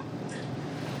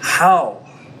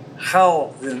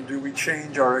 How then do we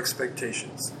change our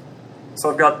expectations? So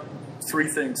I've got 3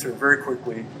 things here very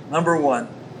quickly. Number 1,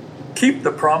 keep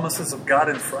the promises of God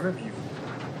in front of you.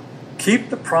 Keep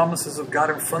the promises of God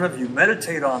in front of you.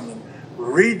 Meditate on them.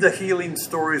 Read the healing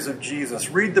stories of Jesus.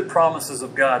 Read the promises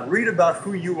of God. Read about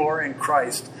who you are in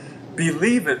Christ.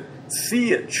 Believe it.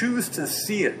 See it. Choose to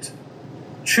see it.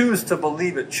 Choose to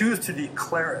believe it. Choose to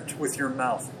declare it with your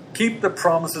mouth. Keep the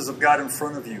promises of God in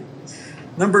front of you.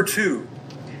 Number 2,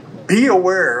 be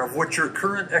aware of what your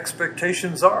current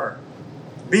expectations are.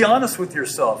 Be honest with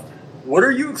yourself. What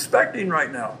are you expecting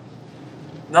right now?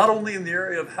 Not only in the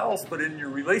area of health, but in your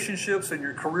relationships, in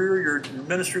your career, your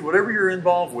ministry, whatever you're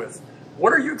involved with.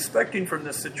 What are you expecting from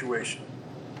this situation?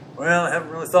 Well, I haven't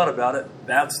really thought about it.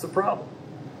 That's the problem.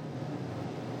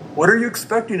 What are you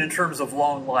expecting in terms of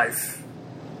long life?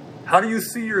 How do you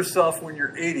see yourself when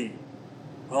you're 80?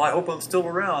 Well, I hope I'm still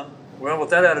around. Well,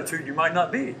 with that attitude, you might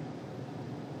not be.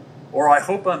 Or I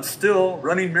hope I'm still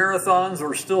running marathons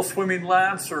or still swimming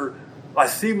laps, or I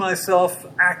see myself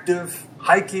active,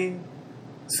 hiking.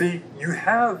 See,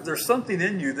 there's something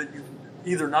in you that you've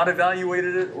either not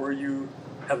evaluated it or you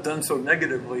have done so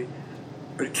negatively,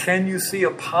 but can you see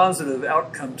a positive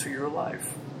outcome to your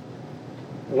life?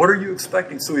 What are you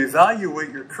expecting? So evaluate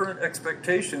your current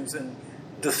expectations and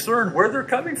discern where they're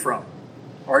coming from.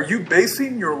 Are you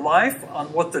basing your life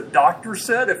on what the doctor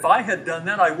said? If I had done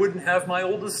that, I wouldn't have my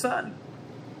oldest son.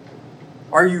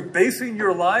 Are you basing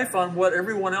your life on what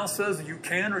everyone else says you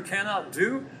can or cannot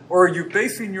do? Or are you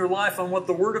basing your life on what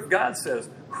the Word of God says?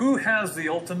 Who has the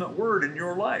ultimate word in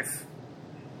your life?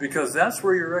 Because that's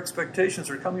where your expectations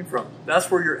are coming from.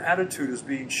 That's where your attitude is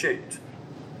being shaped.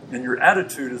 And your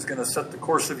attitude is going to set the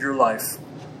course of your life.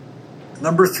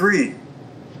 Number 3,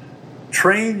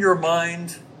 train your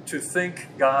mind to think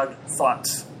God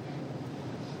thoughts.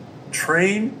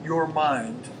 Train your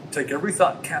mind. Take every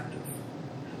thought captive.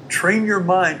 Train your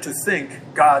mind to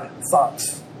think God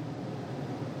thoughts.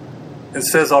 It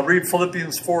says, I'll read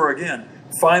Philippians 4 again.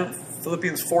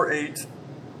 Philippians 4, 8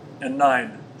 and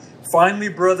 9. Finally,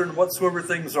 brethren, whatsoever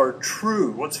things are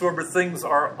true, whatsoever things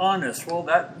are honest. Well,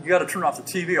 that you got to turn off the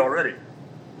TV already.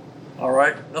 All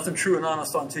right? Nothing true and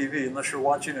honest on TV unless you're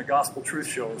watching a gospel truth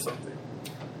show or something.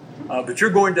 But you're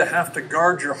going to have to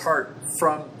guard your heart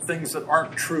from things that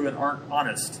aren't true and aren't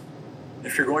honest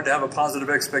if you're going to have a positive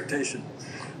expectation.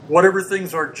 Whatever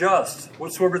things are just,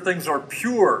 whatsoever things are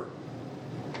pure.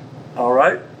 All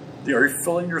right? Are you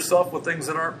filling yourself with things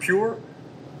that aren't pure?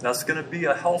 That's going to be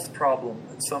a health problem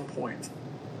at some point.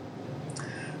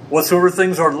 Whatsoever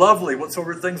things are lovely,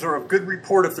 whatsoever things are of good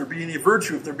report, if there be any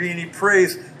virtue, if there be any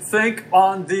praise, think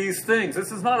on these things.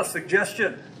 This is not a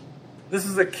suggestion. This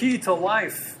is a key to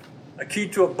life, a key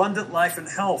to abundant life and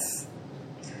health.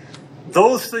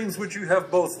 Those things which you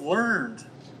have both learned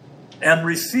and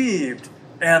received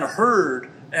and heard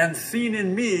and seen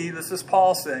in me, this is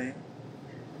Paul saying,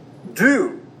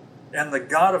 do, and the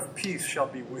God of peace shall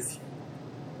be with you.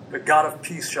 The God of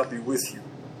peace shall be with you.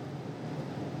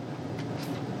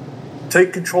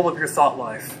 Take control of your thought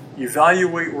life.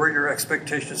 Evaluate where your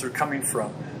expectations are coming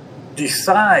from.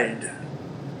 Decide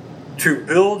to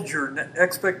build your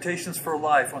expectations for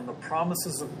life on the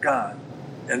promises of God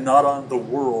and not on the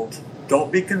world.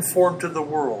 Don't be conformed to the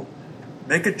world.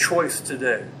 Make a choice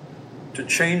today to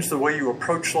change the way you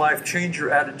approach life, change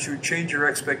your attitude, change your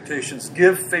expectations.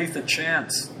 Give faith a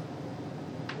chance.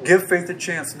 Give faith a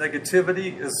chance.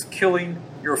 Negativity is killing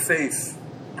your faith,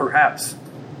 perhaps,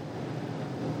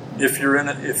 if you're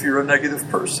a negative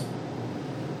person.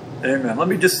 Amen. Let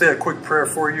me just say a quick prayer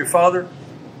for you. Father,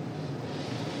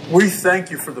 We thank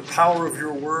you for the power of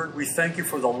your word. We thank you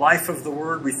for the life of the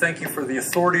word. We thank you for the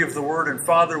authority of the word. And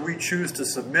Father, we choose to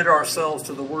submit ourselves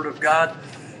to the word of God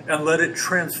and let it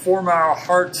transform our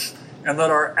hearts and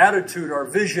let our attitude, our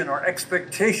vision, our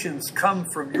expectations come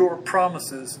from your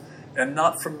promises and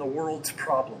not from the world's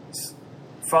problems.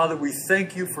 Father, we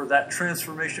thank you for that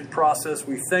transformation process.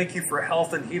 We thank you for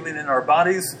health and healing in our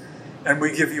bodies. And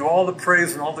we give you all the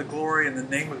praise and all the glory in the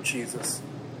name of Jesus.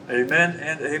 Amen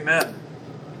and amen.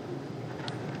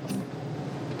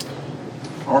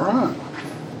 All right.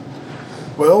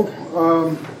 Well,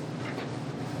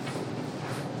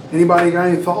 anybody got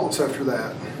any thoughts after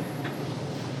that?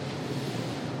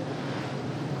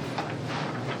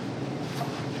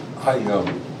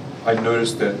 I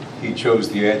noticed that he chose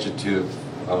the adjective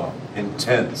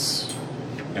intense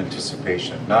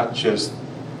anticipation, not just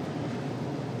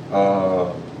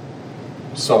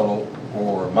subtle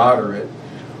or moderate,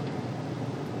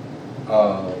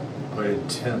 but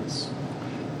intense.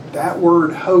 That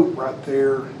word hope right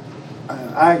there,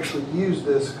 I actually used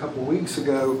this a couple weeks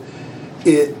ago.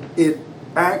 It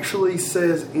actually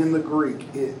says in the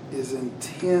Greek, it is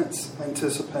intense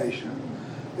anticipation.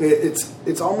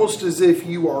 It's almost as if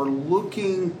you are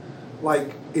looking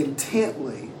like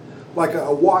intently, like a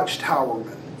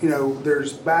watchtowerman. You know,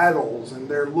 there's battles and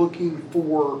they're looking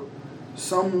for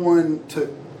someone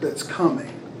that's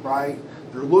coming, right?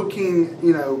 They're looking,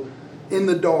 in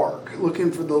the dark,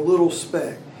 looking for the little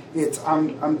speck.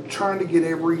 I'm trying to get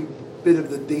every bit of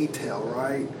the detail,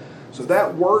 right? So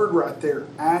that word right there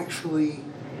actually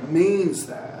means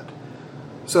that.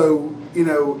 So,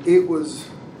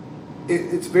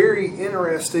 it's very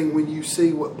interesting when you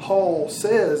see what Paul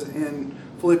says in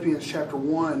Philippians chapter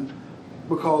 1,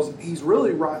 because he's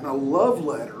really writing a love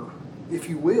letter, if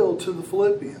you will, to the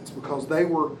Philippians, because they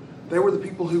were the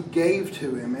people who gave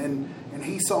to him, and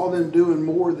he saw them doing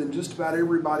more than just about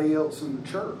everybody else in the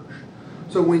church.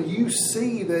 So when you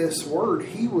see this word,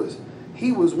 he was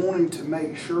wanting to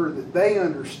make sure that they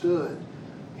understood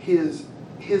his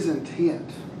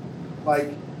intent,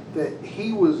 like that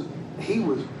he was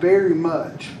very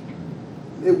much.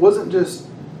 It wasn't just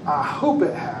I hope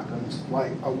it happens,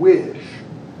 like a wish,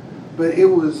 but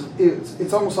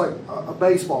it's almost like a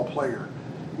baseball player.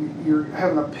 You're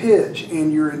having a pitch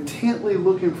and you're intently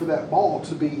looking for that ball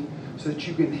to be so that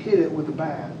you can hit it with the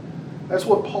bat. That's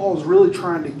what Paul's really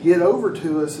trying to get over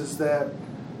to us is that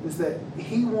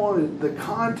he wanted the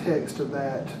context of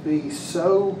that to be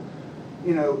so,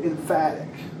 emphatic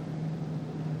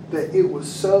that it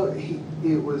was so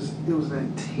it was an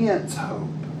intense hope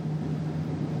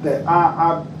that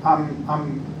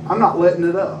I'm not letting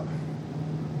it up.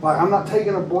 Like I'm not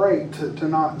taking a break to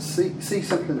not see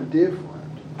something different.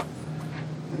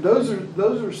 And those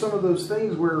are some of those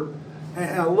things where,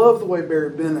 and I love the way Barry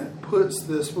Bennett puts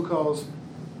this because,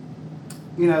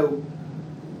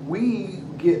 we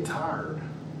get tired.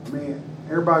 I mean,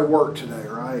 everybody worked today,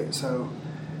 right? So,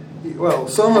 well,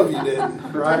 some of you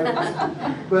didn't,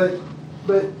 right? But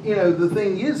the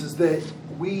thing is that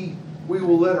we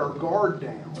will let our guard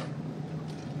down,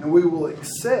 and we will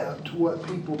accept what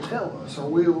people tell us, or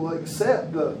we will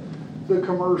accept the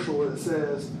commercial that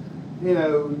says, you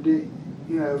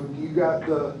got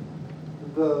the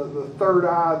third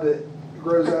eye that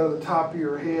grows out of the top of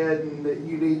your head and that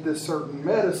you need this certain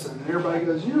medicine. And everybody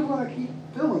goes, you know what, I keep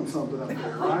feeling something up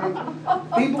there,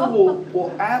 right? People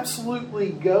will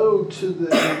absolutely go to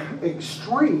the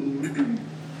extreme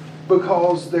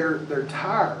because they're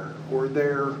tired or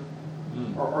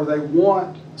or they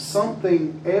want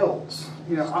something else.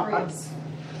 Stress.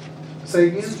 Say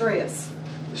again?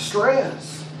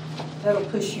 Stress. That'll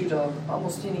push you to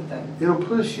almost anything. It'll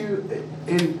push you,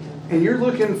 and you're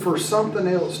looking for something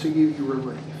else to give you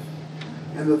relief.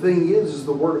 And the thing is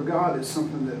the Word of God is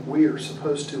something that we are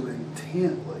supposed to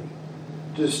intently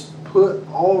just put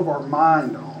all of our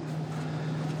mind on.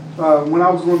 When I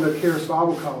was going to Charis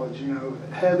Bible College,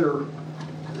 Heather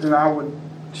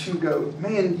and she'd go,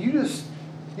 man,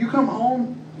 you come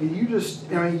home and you're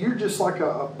just like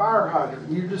a fire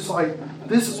hydrant. You're just like,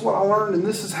 this is what I learned and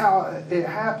this is how it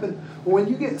happened. Well, when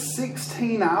you get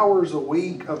 16 hours a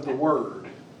week of the Word,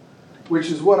 which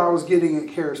is what I was getting at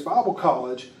Charis Bible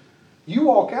College, you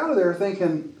walk out of there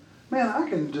thinking, man, I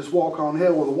can just walk on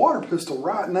hell with a water pistol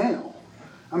right now.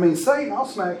 I mean, Satan, I'll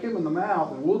smack him in the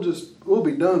mouth and we'll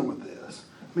be done with this.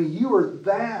 I mean, you are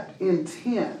that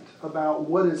intent about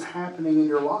what is happening in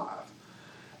your life.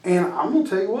 And I'm going to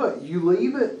tell you what, you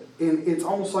leave it and it's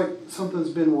almost like something's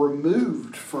been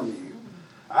removed from you.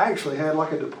 I actually had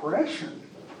like a depression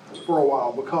for a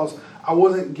while because I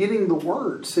wasn't getting the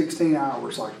Word 16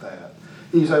 hours like that.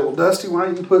 And you say, well, Dusty, why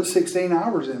don't you put 16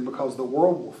 hours in? Because the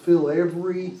world will fill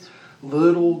every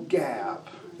little gap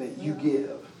that you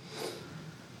give.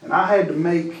 And I had to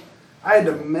make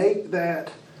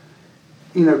that,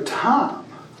 time.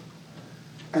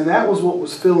 And that was what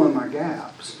was filling my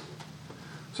gaps.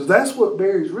 So that's what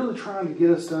Barry's really trying to get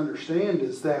us to understand,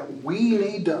 is that we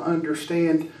need to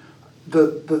understand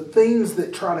the things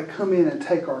that try to come in and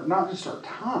take not just our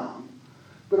time,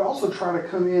 but also try to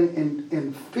come in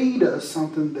and feed us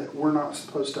something that we're not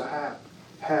supposed to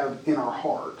have in our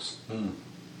hearts.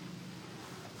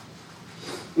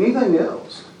 Anything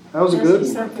else? That was a good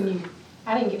one.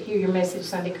 I didn't get to hear your message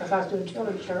Sunday because I was doing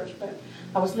children's church, but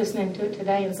I was listening to it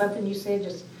today, and something you said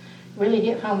just really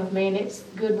hit home with me, and it's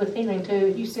good with healing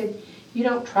too. You said you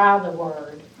don't try the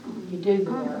word, you do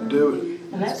the word. Do it.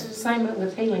 And that's the same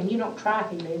with healing. You don't try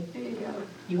healing.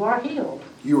 You are healed.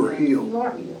 You are healed. You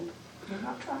are healed. You're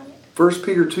not trying it. 1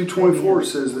 Peter 2:24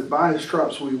 says that by his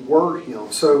stripes we were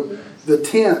healed. So the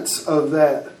tense of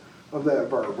that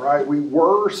verb, right? We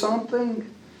were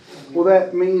something. Well,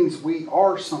 that means we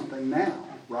are something now,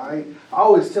 right? I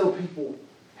always tell people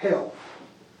health.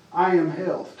 I am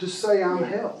health. Just say I'm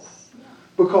health.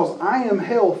 Because I am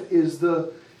health is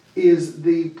the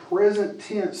present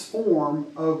tense form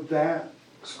of that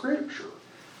scripture.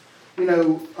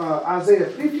 Isaiah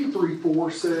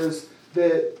 53:4 says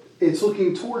that it's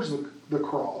looking towards the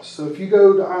cross. So if you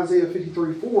go to Isaiah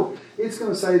 53:4, it's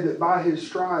going to say that by his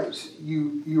stripes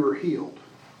you are healed.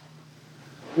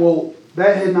 Well,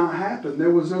 that had not happened.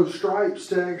 There was no stripes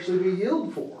to actually be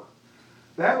healed for.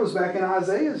 That was back in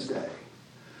Isaiah's day.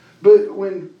 But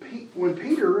when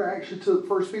Peter actually took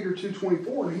 1 Peter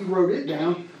 2:24 and he wrote it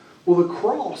down, well, the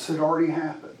cross had already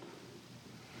happened.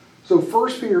 So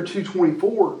 1 Peter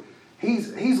 2:24,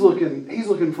 he's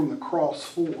looking from the cross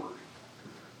forward.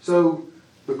 So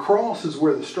the cross is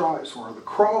where the stripes were. The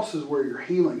cross is where your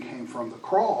healing came from. The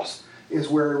cross is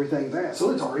where everything's at. So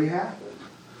it's already happened.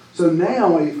 So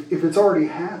now, if it's already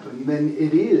happened, then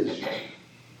it is you.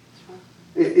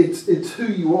 It's who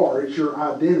you are. It's your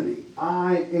identity.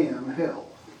 I am health.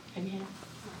 Amen.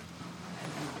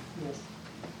 Yes.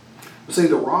 See,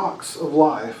 the rocks of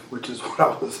life, which is what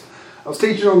I was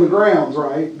teaching on the grounds,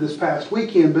 right, this past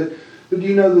weekend. But do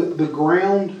you know that the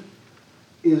ground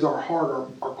is our heart,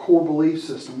 our core belief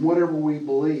system, whatever we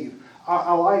believe.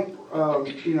 I like,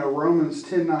 Romans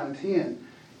 10:9-10.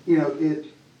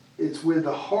 It's with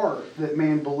the heart that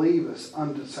man believeth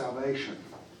unto salvation.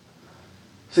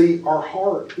 See, our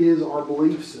heart is our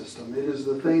belief system. It is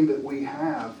the thing that we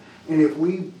have. And if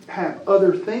we have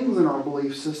other things in our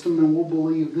belief system, then we'll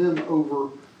believe them over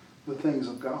the things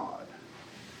of God.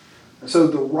 And so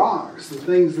the rocks, the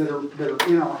things that are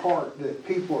in our heart, that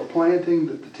people are planting,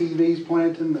 that the TV's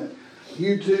planting, that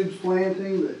YouTube's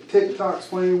planting, that TikTok's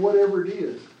planting, whatever it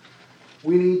is,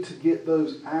 we need to get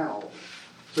those out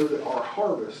so that our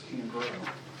harvest can grow.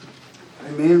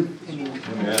 Amen?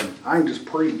 Amen. I can just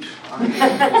preach. I can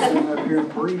just stand up here and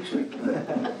preach.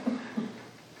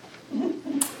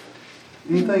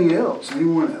 Anything else?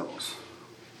 Anyone else?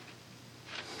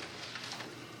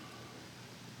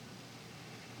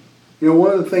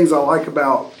 One of the things I like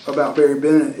about Barry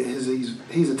Bennett is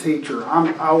he's a teacher.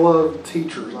 I love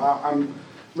teachers. I'm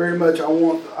very much.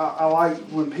 I like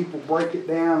when people break it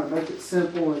down and make it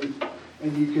simple,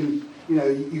 and you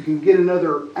can get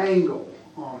another angle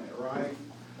on it, right?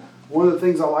 One of the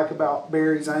things I like about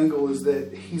Barry's angle is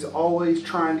that he's always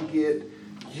trying to get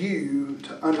you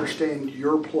to understand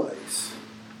your place.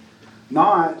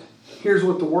 Not, here's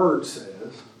what the Word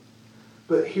says,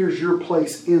 but here's your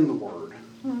place in the Word.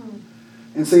 Mm-hmm.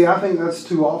 And see, I think that's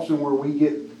too often where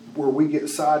we get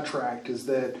sidetracked, is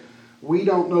that we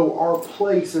don't know our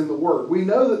place in the Word. We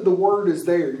know that the Word is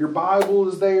there. Your Bible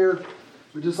is there.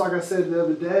 But just like I said the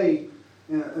other day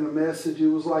in a message, it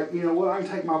was like, you know what, I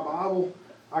can take my Bible,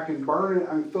 I can burn it,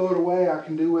 I can throw it away, I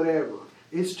can do whatever.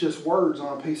 It's just words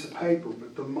on a piece of paper.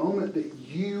 But the moment that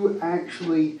you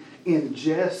actually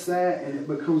ingest that and it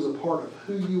becomes a part of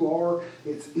who you are,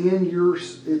 it's in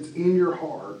your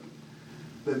heart,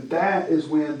 then that is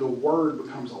when the Word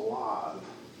becomes alive.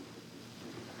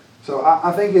 So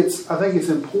I think it's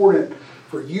important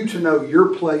for you to know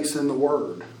your place in the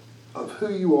Word, of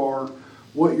who you are,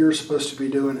 what you're supposed to be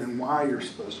doing, and why you're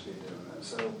supposed to be doing it.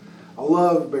 So I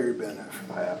love Barry Bennett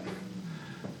for that.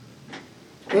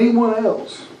 Anyone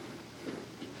else?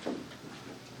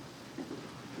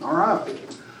 All right.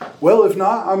 Well, if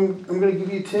not, I'm going to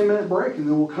give you a 10-minute break, and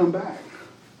then we'll come back.